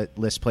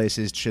list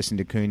places, Tristan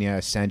da Cunha,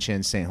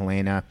 Ascension, St.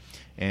 Helena,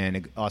 and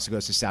it also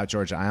goes to South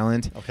Georgia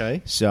Island.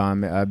 Okay. So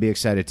I'll be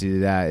excited to do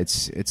that.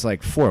 It's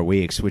like 4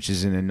 weeks, which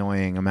is an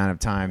annoying amount of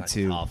time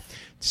to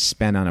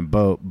spend on a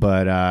boat,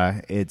 but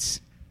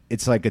it's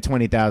like a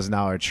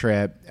 $20,000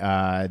 trip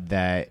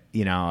that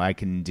I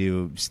can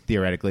do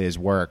theoretically as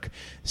work.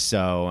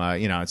 So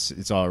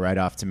it's all right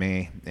off to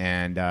me.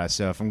 And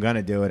so if I'm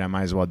gonna do it, I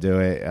might as well do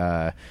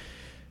it.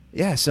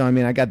 Yeah, so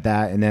I got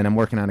that, and then I'm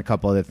working on a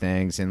couple other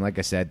things, and like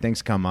I said,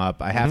 things come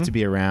up. I have to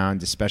be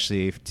around,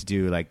 especially to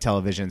do like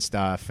television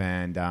stuff,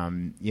 and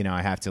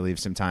I have to leave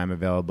some time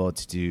available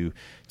to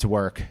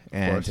work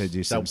and to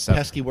do some stuff.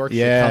 Pesky work.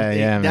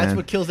 Yeah, that's man.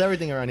 what kills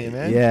everything around here,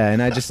 man. Yeah,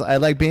 and I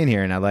like being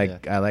here, and I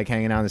like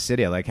hanging out in the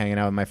city. I like hanging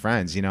out with my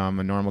friends. I'm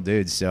a normal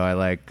dude, so I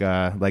like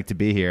to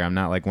be here. I'm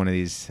not like one of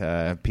these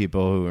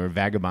people who are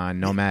vagabond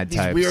nomad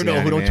types. These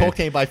weirdo who don't talk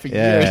to anybody for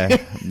years.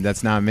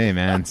 That's not me,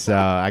 man. So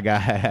I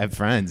have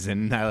friends,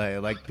 and I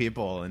like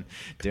people and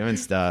doing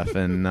stuff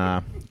and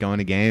going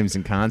to games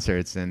and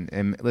concerts.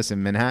 And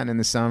listen, Manhattan in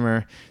the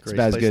summer, it's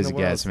about as good as it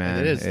gets, man.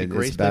 It is.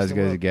 It's about as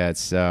good as it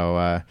gets.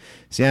 So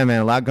yeah,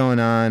 man, a lot going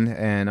on,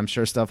 and I'm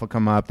sure stuff will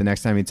come up. The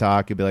next time you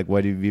talk, you'll be like,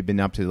 what have you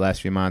been up to the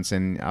last few months?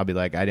 And I'll be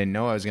like, I didn't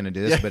know I was going to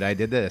do this, but I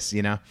did this,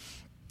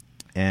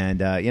 And,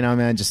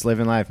 man, just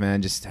living life,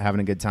 man, just having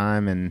a good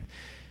time and,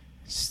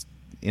 just,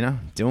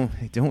 doing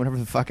whatever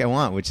the fuck I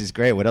want, which is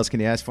great. What else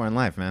can you ask for in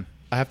life, man?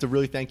 I have to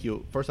really thank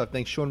you. First off,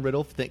 thanks Sean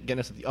Riddle for getting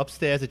us at the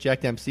upstairs at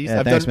Jack Dempsey's.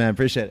 Yeah, thanks, man.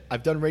 Appreciate it.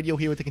 I've done radio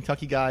here with the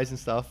Kentucky guys and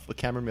stuff with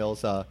Cameron Mills.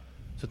 So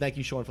thank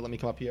you, Sean, for letting me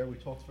come up here. We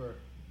talked for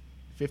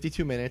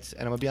 52 minutes,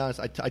 and I'm going to be honest,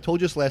 I told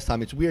you this last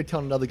time. It's weird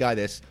telling another guy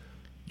this.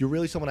 You're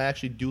really someone I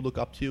actually do look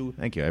up to.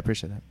 Thank you. I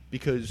appreciate that.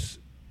 Because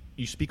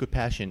you speak with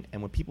passion,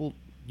 and when people,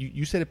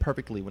 you said it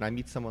perfectly. When I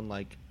meet someone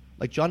like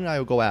John and I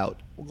will go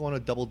out. We'll go on a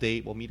double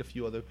date. We'll meet a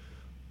few other,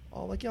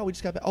 we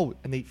just got back.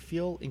 And they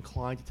feel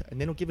inclined to, and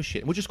they don't give a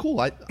shit, which is cool.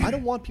 I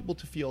don't want people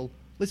to feel,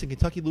 listen,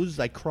 Kentucky loses,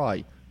 I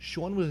cry.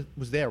 Sean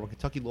was there when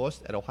Kentucky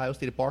lost at Ohio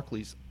State at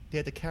Barclays. They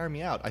had to carry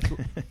me out.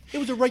 It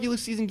was a regular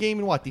season game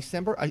in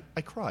December?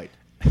 I cried.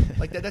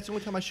 Like that's the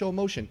only time I show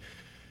emotion.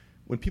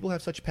 When people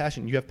have such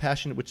passion, you have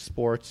passion with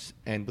sports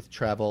and with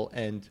travel,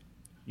 and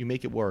you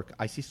make it work.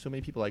 I see so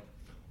many people like,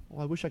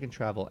 I wish I can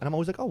travel. And I'm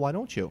always like, why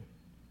don't you?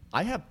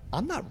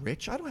 I'm not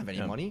rich. I don't have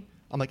any money.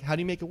 I'm like, how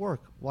do you make it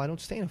work? Well, I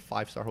don't stay in a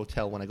 5-star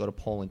hotel when I go to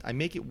Poland. I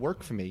make it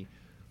work for me.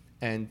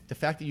 And the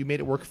fact that you made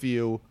it work for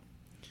you,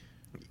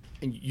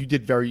 and you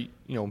did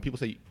when people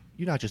say,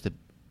 you're not just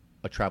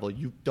a traveler,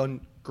 you've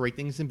done great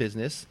things in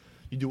business.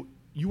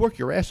 You work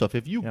your ass off.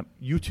 If you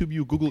YouTube,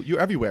 you Google, you're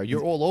everywhere.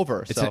 You're all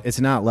over.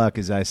 It's not luck,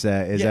 as I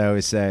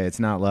always say. It's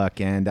not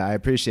luck, and I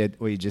appreciate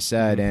what you just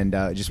said. And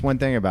just one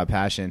thing about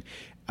passion.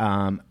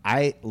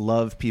 I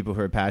love people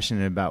who are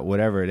passionate about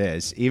whatever it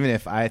is, even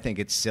if I think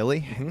it's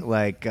silly.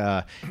 Like,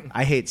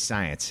 I hate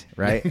science,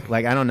 right?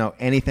 Like, I don't know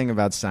anything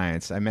about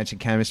science. I mentioned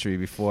chemistry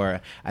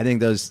before. I think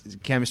those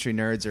chemistry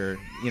nerds are,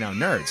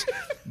 nerds.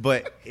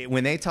 But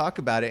when they talk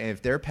about it, and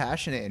if they're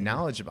passionate and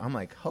knowledgeable, I'm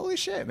like, holy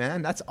shit,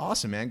 man, that's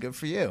awesome, man. Good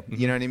for you.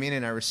 You know what I mean?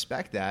 And I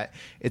respect that.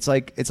 It's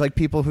like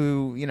people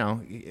who,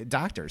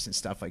 doctors and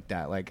stuff like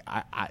that. Like,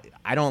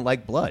 I don't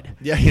like blood.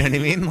 Yeah. You know what I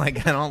mean?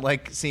 Like, I don't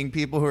like seeing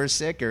people who are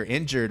sick or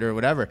injured or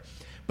whatever.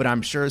 But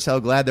I'm sure as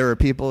hell glad there are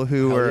people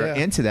who are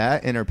into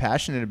that and are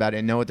passionate about it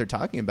and know what they're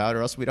talking about,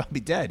 or else we'd all be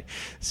dead.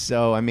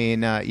 So, I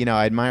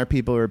admire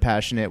people who are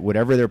passionate,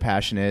 whatever their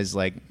passion is.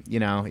 Like,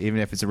 even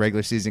if it's a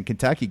regular season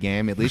Kentucky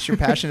game, at least you're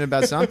passionate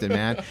about something,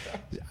 man.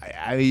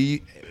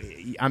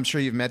 I'm sure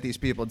you've met these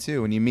people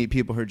too. When you meet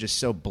people who are just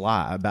so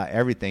blah about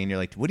everything, and you're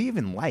like, what do you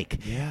even like?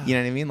 Yeah. You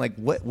know what I mean? Like,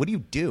 what do you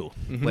do?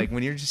 Like,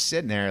 when you're just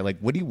sitting there, like,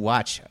 what do you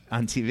watch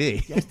on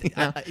TV? Yes,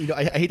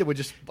 I hate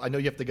that I know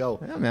you have to go.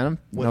 Yeah, man,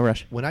 no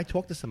rush. When I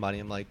talk to somebody,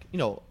 I'm like,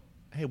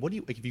 hey, what do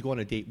you, if you go on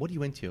a date, what are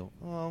you into?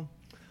 Oh,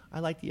 I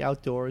like the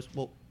outdoors.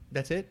 Well,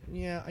 That's it?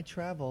 Yeah, I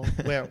travel.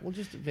 Where? Well,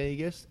 just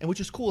Vegas. And which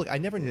is cool. Like, I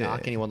never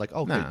knock anyone like,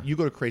 oh, No. you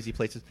go to crazy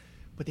places.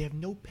 But they have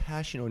no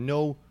passion or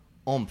no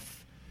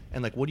oomph.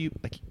 And like, what do you,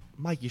 like,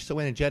 Mike, you're so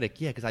energetic.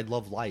 Yeah, because I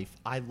love life.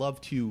 I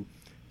love to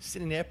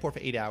sit in an airport for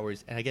 8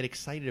 hours and I get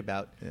excited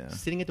about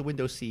sitting at the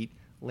window seat,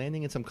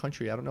 landing in some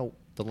country. I don't know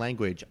the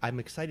language. I'm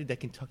excited that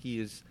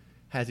Kentucky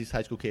has these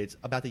high school kids,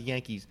 about the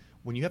Yankees.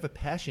 When you have a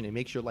passion, it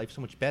makes your life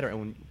so much better. And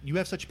when you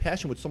have such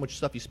passion with so much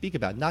stuff you speak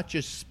about, not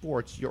just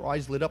sports, your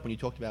eyes lit up when you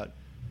talked about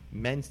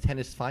men's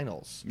tennis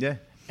finals. Yeah.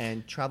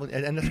 And traveling,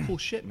 and that's cool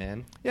shit,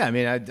 man. Yeah, I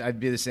mean,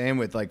 I'd be the same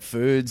with like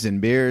foods and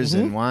beers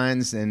and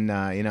wines and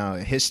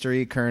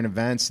history, current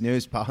events,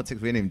 news, politics.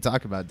 We didn't even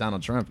talk about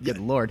Donald Trump. Good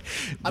Lord!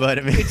 But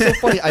I mean, it's so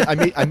funny.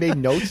 I made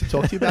notes to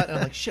talk to you about, and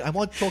I'm like, shit. I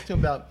want to talk to him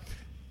about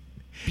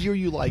beer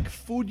you like,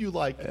 food you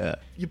like,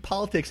 your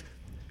politics.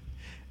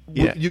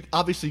 Yeah. You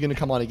obviously you're gonna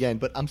come on again,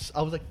 but I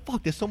was like,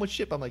 fuck, there's so much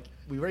shit. I'm like,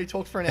 we already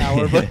talked for an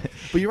hour, but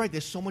you're right.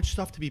 There's so much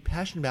stuff to be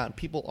passionate about, and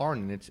people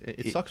aren't, and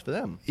it sucks for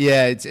them.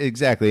 Yeah, it's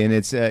exactly, and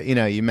it's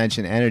you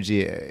mentioned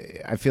energy.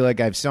 I feel like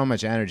I have so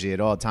much energy at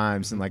all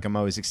times, and like I'm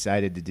always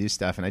excited to do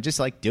stuff, and I just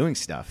like doing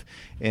stuff.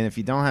 And if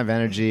you don't have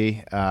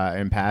energy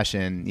and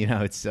passion,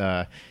 it's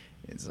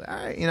all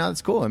right,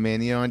 it's cool. I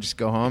mean, just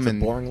go home It's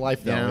and a boring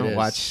life, though.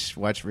 watch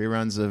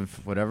reruns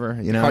of whatever.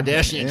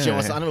 Kardashian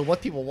shows. I don't know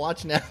what people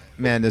watch now.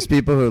 Man, there's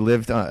people who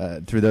lived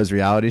through those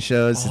reality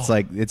shows. It's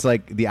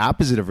like the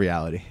opposite of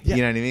reality. Yeah.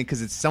 You know what I mean?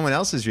 Because it's someone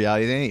else's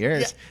reality. It ain't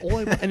yours.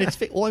 Yeah, and it's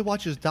fake. All I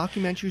watch is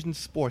documentaries and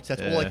sports.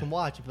 That's all I can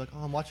watch. If you're like,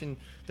 oh, I'm watching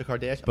the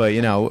Kardashians.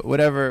 But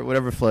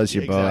whatever floats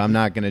your boat. I'm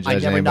not going to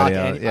judge anybody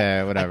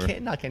else. Whatever. I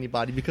can't knock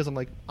anybody because I'm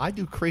like, I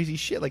do crazy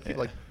shit. Like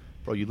people like,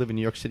 bro, you live in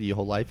New York City your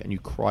whole life and you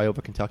cry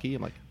over Kentucky.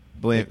 I'm like,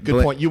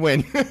 good point. You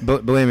win.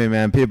 Believe me,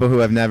 man. People who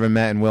have never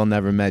met and will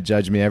never met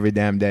judge me every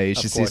damn day. You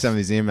should see some of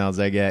these emails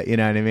I get. You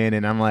know what I mean?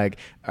 And I'm like,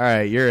 all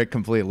right, you're a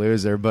complete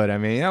loser, but I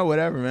mean,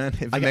 whatever, man.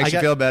 If it makes you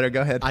feel better, go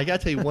ahead. I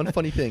got to tell you one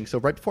funny thing. So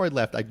right before I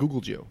left, I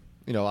Googled you.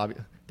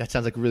 That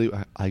sounds like really.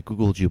 I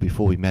Googled you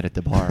before we met at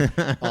the bar.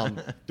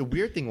 The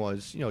weird thing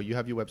was, you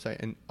have your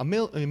website, and a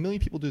million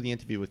people do the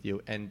interview with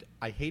you, and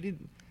I hated.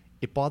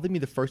 It bothered me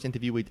the first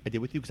interview I did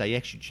with you because I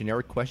asked you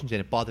generic questions, and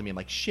it bothered me. I'm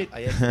like, shit,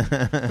 I asked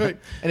you.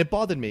 And it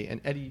bothered me,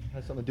 and Eddie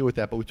has something to do with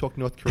that, but we talked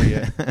North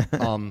Korea.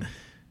 And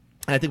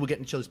I think we're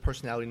getting each other's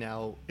personality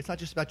now. It's not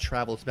just about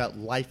travel. It's about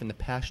life and the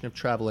passion of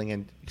traveling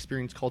and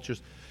experience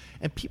cultures.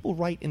 And people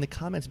write in the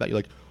comments about you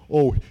like,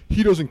 oh,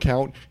 he doesn't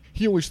count.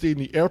 He only stayed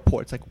in the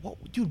airport. It's like, whoa,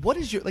 dude, what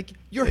is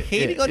you're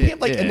hating on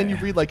him? And then you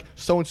read like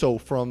so-and-so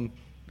from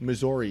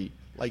Missouri.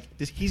 Like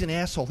he's an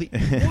asshole.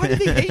 Why do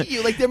they hate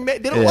you? Like they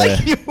don't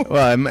like you.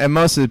 Well, and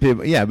most of the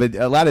people, but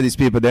a lot of these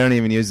people, they don't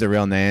even use their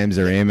real names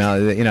or email.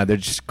 They're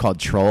just called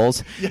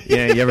trolls. You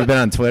ever been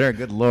on Twitter?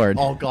 Good Lord.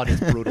 Oh God,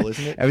 it's brutal,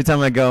 isn't it? Every time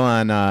I go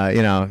on,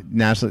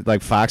 national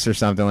like Fox or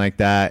something like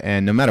that,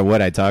 and no matter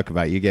what I talk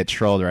about, you get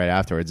trolled right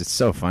afterwards. It's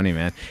so funny,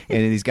 man.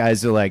 And these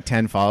guys are like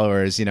 10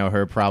 followers, who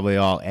are probably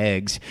all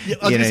eggs. Yeah,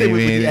 I was gonna say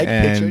with the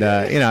egg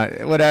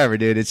picture, whatever,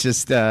 dude. It's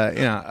just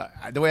the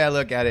way I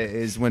look at it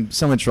is when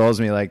someone trolls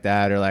me like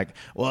that, or like,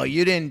 well,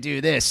 you didn't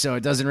do this, so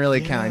it doesn't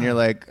really count. And you're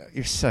like,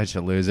 you're such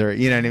a loser.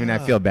 You know what I mean? I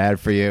feel bad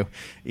for you.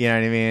 You know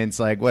what I mean? It's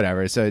like,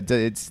 whatever. So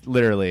it's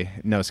literally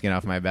no skin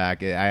off my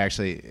back.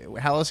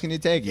 How else can you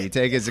take it? You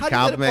take it as a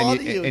compliment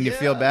and you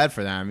feel bad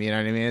for them. You know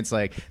what I mean? It's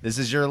like, this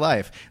is your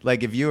life.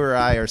 Like if you or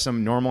I or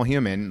some normal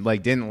human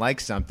like didn't like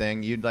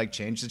something, you'd like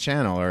change the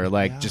channel or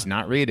like just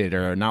not read it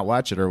or not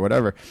watch it or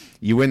whatever.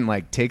 You wouldn't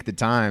like take the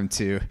time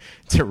to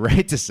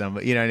write to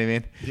somebody. You know what I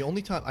mean? The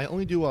only time I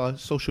only do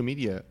social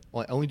media.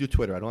 Well, I only do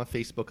Twitter. I don't have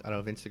Facebook. I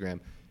don't have Instagram.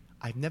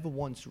 I've never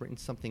once written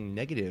something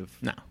negative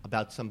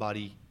about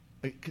somebody.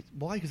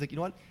 Why? Because you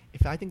know what?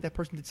 If I think that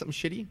person did something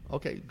shitty,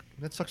 okay,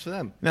 that sucks for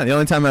them. No, the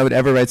only time I would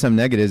ever write something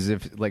negative is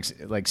if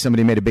like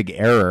somebody made a big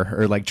error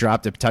or like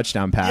dropped a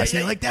touchdown pass. And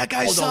you're like, that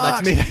guy sucks. No,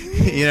 that's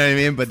me. You know what I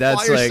mean? But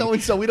that's Fire like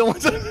so-and-so. We don't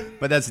want to.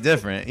 But that's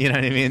different. You know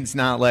what I mean? It's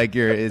not like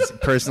it's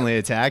personally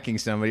attacking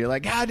somebody. You're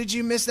like, how did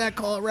you miss that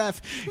call,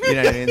 ref? You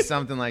know what I mean?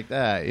 Something like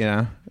that.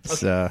 Okay.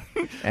 So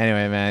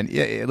anyway, man.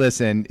 Yeah,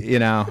 listen.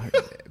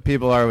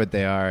 People are what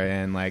they are,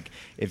 and like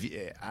if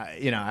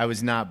I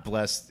was not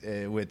blessed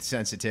with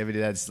sensitivity.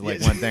 That's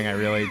like one thing I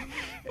really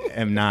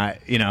am not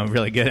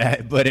really good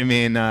at. But I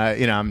mean,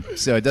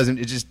 so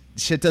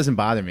shit doesn't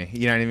bother me.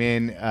 You know what I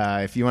mean?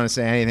 If you want to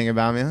say anything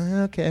about me,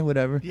 okay,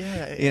 whatever.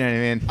 Yeah, you know what I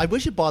mean. I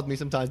wish it bothered me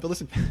sometimes, but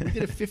listen, we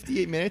did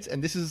 58 minutes,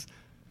 and this is.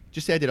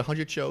 Just say I did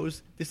 100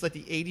 shows. This is like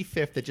the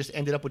 85th that just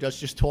ended up with us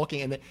just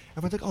talking, and then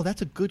everyone's like, "Oh,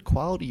 that's a good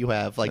quality you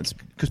have." Like,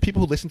 because people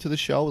who listen to the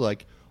show,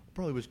 like,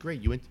 bro, it was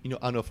great. You went, I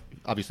don't know if,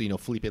 obviously,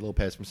 Felipe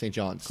Lopez from St.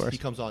 John's. Of course. He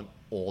comes on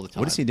all the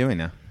time. What is he doing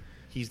now?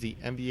 He's the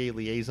NBA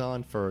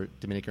liaison for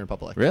Dominican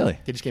Republic. Really?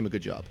 They just gave him a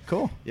good job.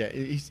 Cool. Yeah,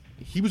 he's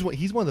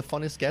one of the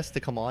funnest guests to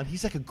come on.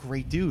 He's like a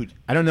great dude.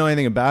 I don't know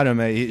anything about him.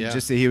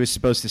 Just that he was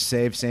supposed to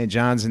save St.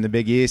 John's in the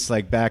Big East,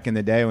 like back in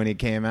the day when he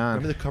came out.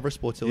 Remember the cover of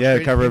Sports Illustrated?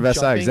 Yeah, cover of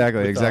SI.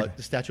 Exactly.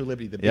 The Statue of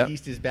Liberty. The Big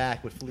East is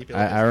back with Felipe.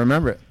 I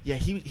remember it. Yeah,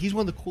 he's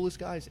one of the coolest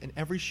guys. And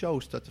every show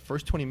starts the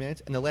first 20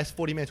 minutes, and the last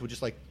 40 minutes we're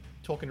just like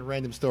talking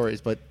random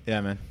stories. But yeah,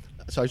 man.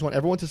 So I just want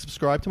everyone to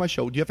subscribe to my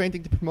show. Do you have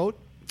anything to promote?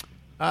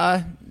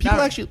 People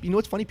actually, you know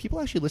what's funny? People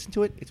actually listen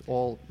to it. It's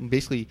all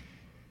basically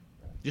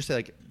just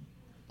like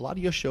a lot of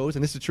your shows,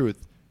 and this is the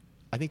truth.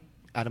 I think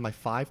out of my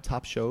 5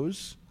 top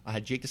shows, I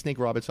had Jake the Snake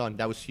Roberts on.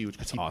 That was huge.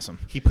 That's awesome.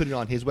 He put it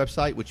on his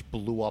website, which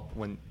blew up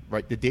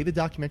the day the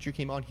documentary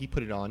came on. He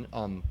put it on.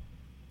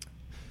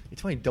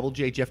 It's funny, Double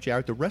J, Jeff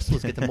Jarrett, the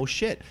wrestlers get the most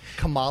shit.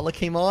 Kamala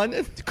came on.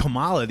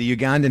 Kamala, the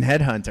Ugandan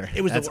headhunter.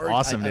 That's the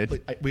awesome, dude.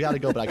 We got to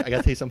go, but I got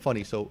to tell you something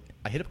funny. So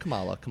I hit up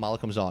Kamala. Kamala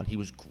comes on. He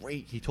was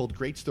great. He told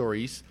great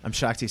stories. I'm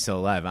shocked he's still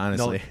alive,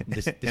 honestly. No,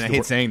 this and I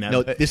hate saying that.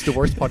 No, this is the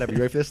worst part ever. You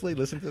ready for this, Lee?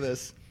 Listen to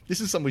this.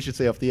 This is something we should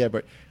say off the air,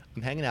 but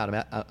I'm hanging out.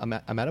 I'm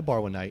at a bar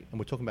one night, and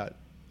we're talking about,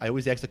 I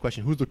always ask the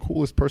question, who's the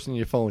coolest person on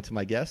your phone to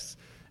my guests?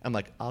 I'm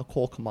like, I'll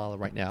call Kamala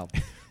right now.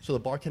 So the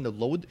bartender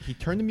he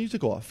turned the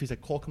music off. He's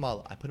like, call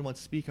Kamala. I put him on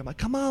speaker. I'm like,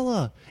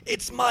 Kamala,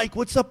 it's Mike.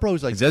 What's up, bro?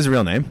 He's like, is that his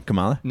real name,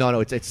 Kamala? No,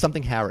 it's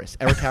something Harris.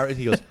 Eric Harris.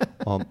 He goes,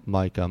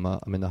 Mike, I'm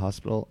in the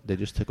hospital. They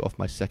just took off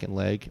my second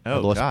leg. Oh, I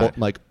lost God.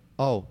 I'm like,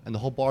 oh, and the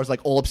whole bar's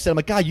like all upset. I'm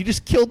like, God, you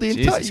just killed the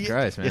entire. Jesus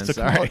Christ, man. So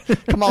sorry.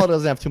 Kamala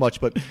doesn't have too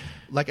much, but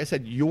like I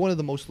said, you're one of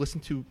the most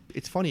listened to.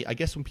 It's funny. I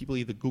guess when people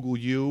either Google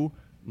you,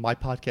 my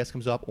podcast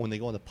comes up, or when they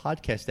go on the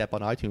podcast app on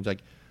iTunes,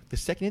 like the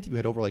second interview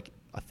had over like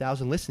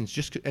 1,000 listens.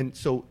 And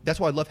so that's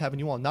why I love having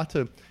you on. Not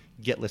to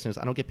get listeners.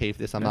 I don't get paid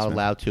for this. I'm not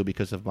allowed to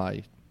because of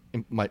my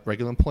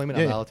regular employment.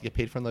 I'm not allowed to get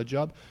paid for another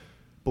job.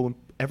 But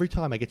every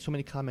time I get so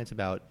many comments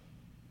about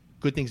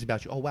good things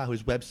about you. Oh, wow,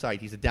 his website.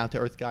 He's a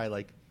down-to-earth guy.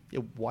 Like, yeah,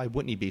 why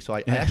wouldn't he be? So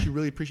I actually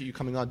really appreciate you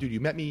coming on. Dude, you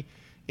met me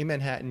in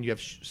Manhattan. You have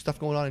stuff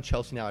going on in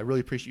Chelsea now. I really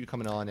appreciate you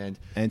coming on. And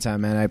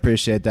anytime, man. I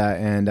appreciate that.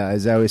 And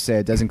as I always say,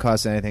 it doesn't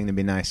cost anything to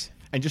be nice.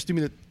 And just do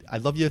me I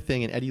love your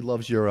thing, and Eddie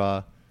loves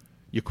your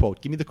quote.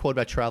 Give me the quote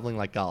about traveling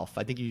like golf.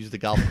 I think you used the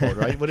golf quote,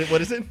 right? What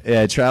is it?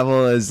 Yeah,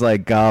 travel is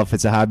like golf.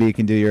 It's a hobby you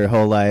can do your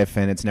whole life,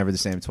 and it's never the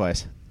same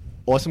twice.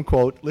 Awesome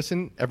quote.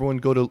 Listen, everyone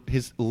go to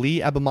his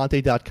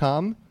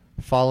leeabbamonte.com.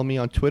 Follow me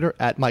on Twitter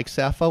at Mike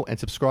Safo, and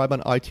subscribe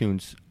on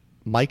iTunes.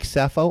 Mike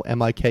Safo,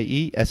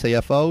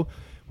 MikeSafo.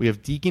 We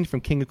have Deacon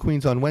from King of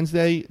Queens on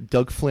Wednesday,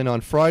 Doug Flynn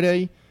on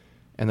Friday,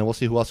 and then we'll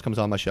see who else comes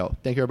on my show.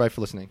 Thank you, everybody,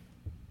 for listening.